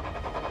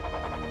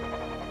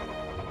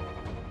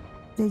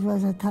 It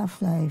was a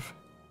tough life,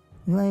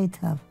 very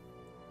tough.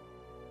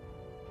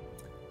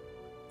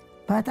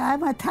 But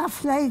I'm a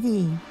tough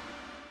lady.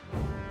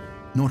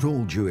 Not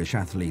all Jewish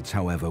athletes,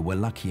 however, were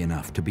lucky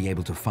enough to be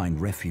able to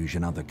find refuge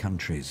in other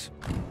countries.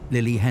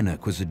 Lily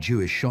Hennock was a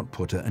Jewish shot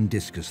putter and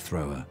discus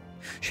thrower.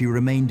 She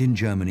remained in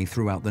Germany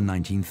throughout the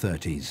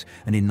 1930s,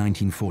 and in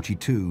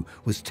 1942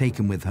 was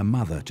taken with her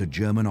mother to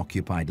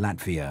German-occupied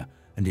Latvia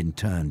and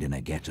interned in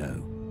a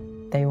ghetto.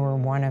 They were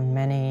one of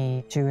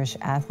many Jewish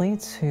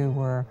athletes who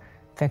were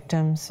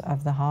victims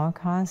of the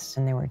Holocaust,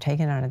 and they were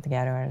taken out of the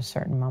ghetto at a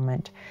certain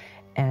moment,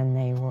 and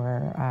they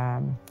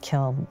were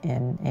killed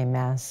in a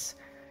mass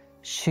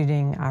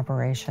shooting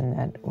operation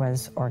that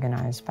was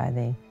organized by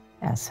the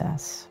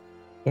SS.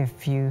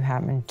 If you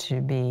happened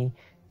to be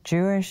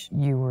Jewish,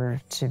 you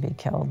were to be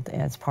killed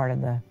as part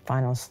of the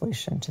final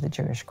solution to the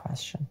Jewish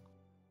question.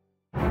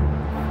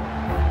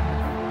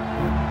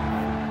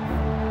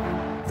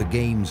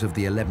 games of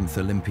the 11th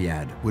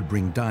Olympiad would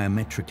bring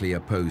diametrically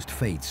opposed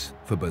fates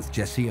for both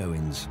Jesse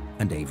Owens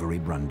and Avery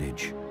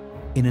Brundage.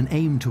 In an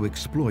aim to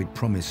exploit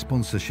promised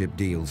sponsorship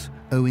deals,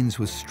 Owens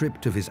was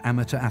stripped of his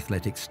amateur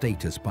athletic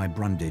status by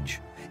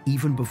Brundage,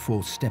 even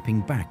before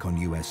stepping back on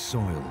US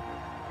soil.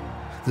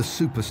 The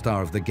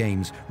superstar of the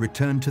Games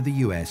returned to the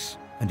US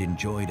and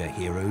enjoyed a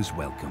hero's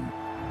welcome.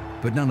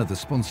 But none of the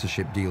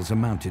sponsorship deals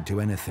amounted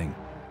to anything,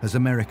 as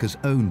America's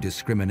own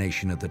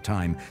discrimination at the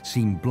time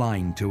seemed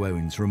blind to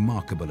Owens'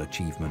 remarkable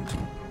achievement.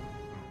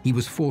 He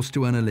was forced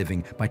to earn a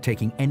living by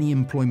taking any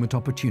employment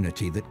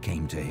opportunity that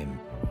came to him.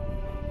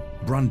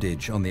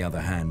 Brundage, on the other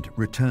hand,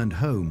 returned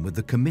home with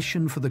the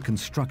commission for the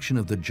construction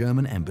of the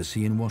German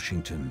embassy in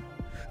Washington,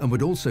 and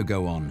would also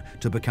go on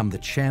to become the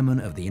chairman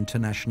of the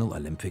International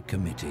Olympic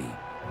Committee.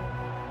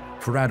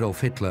 For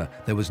Adolf Hitler,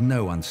 there was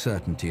no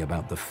uncertainty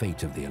about the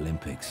fate of the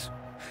Olympics.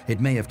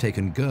 It may have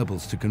taken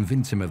Goebbels to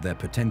convince him of their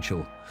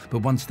potential,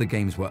 but once the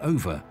Games were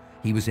over,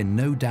 he was in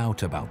no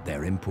doubt about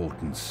their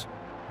importance.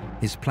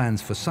 His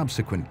plans for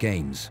subsequent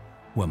Games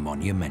were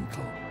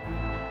monumental.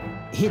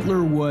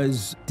 Hitler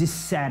was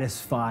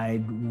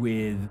dissatisfied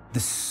with the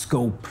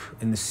scope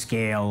and the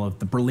scale of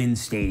the Berlin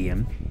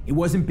Stadium. It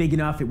wasn't big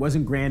enough, it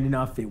wasn't grand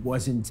enough, it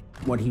wasn't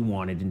what he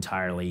wanted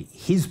entirely.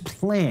 His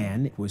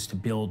plan was to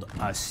build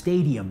a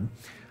stadium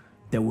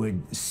that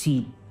would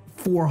seat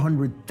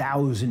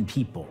 400,000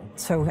 people.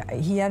 So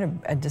he had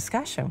a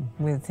discussion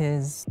with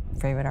his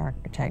favorite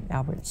architect,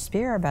 Albert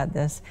Speer, about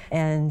this,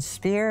 and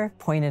Speer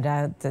pointed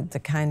out that the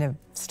kind of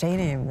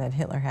stadium that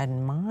Hitler had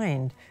in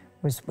mind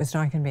was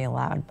not going to be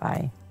allowed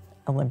by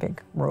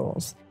Olympic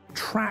rules.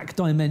 Track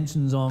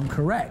dimensions aren't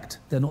correct.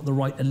 They're not the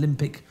right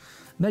Olympic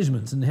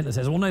measurements. And Hitler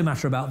says, well, no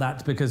matter about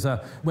that, because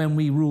when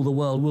we rule the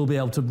world, we'll be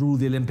able to rule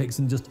the Olympics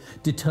and just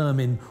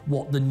determine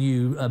what the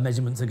new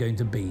measurements are going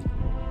to be.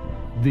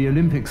 The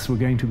Olympics were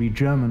going to be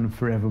German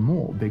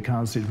forevermore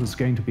because it was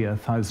going to be a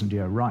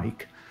 1,000-year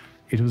Reich.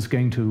 It was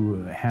going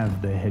to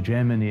have the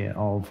hegemony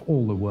of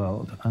all the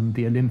world, and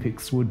the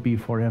Olympics would be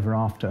forever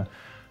after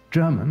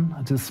German,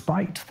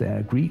 despite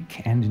their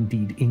Greek and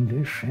indeed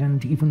English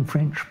and even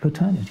French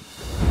paternity.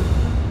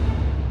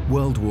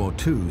 World War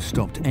II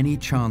stopped any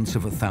chance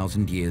of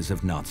 1,000 years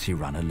of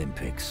Nazi-run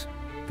Olympics.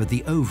 But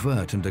the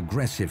overt and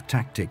aggressive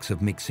tactics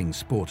of mixing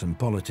sport and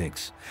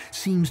politics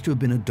seems to have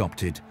been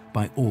adopted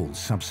by all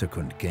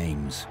subsequent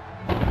games.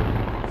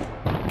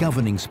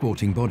 Governing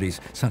sporting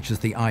bodies such as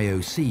the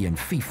IOC and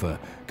FIFA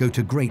go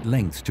to great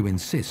lengths to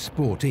insist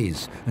sport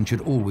is and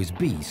should always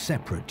be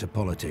separate to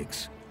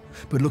politics.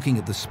 But looking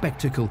at the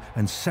spectacle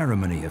and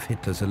ceremony of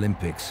Hitler's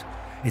Olympics,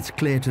 it's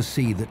clear to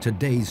see that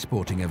today's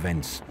sporting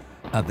events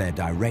are their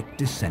direct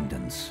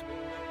descendants.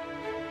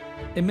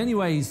 In many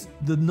ways,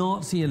 the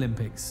Nazi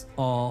Olympics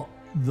are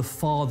the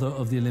father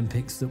of the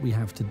Olympics that we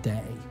have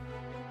today.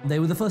 They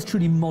were the first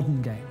truly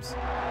modern games.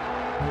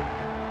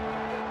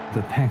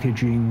 The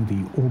packaging,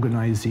 the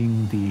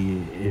organizing, the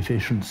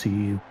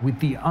efficiency, with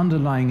the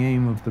underlying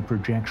aim of the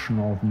projection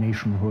of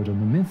nationhood and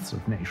the myths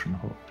of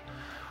nationhood.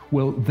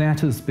 Well,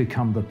 that has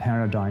become the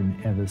paradigm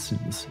ever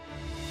since.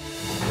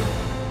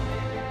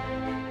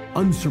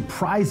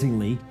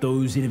 Unsurprisingly,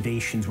 those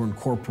innovations were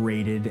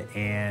incorporated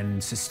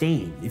and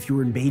sustained. If you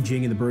were in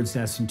Beijing in the Bird's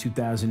Nest in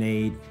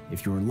 2008,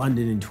 if you were in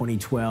London in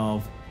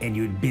 2012, and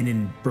you had been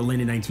in Berlin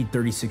in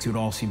 1936, it would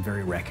all seem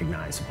very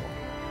recognizable.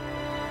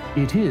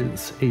 It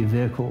is a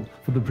vehicle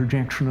for the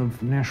projection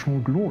of national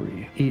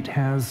glory. It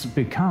has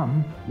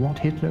become what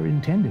Hitler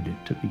intended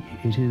it to be.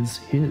 It is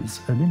his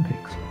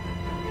Olympics.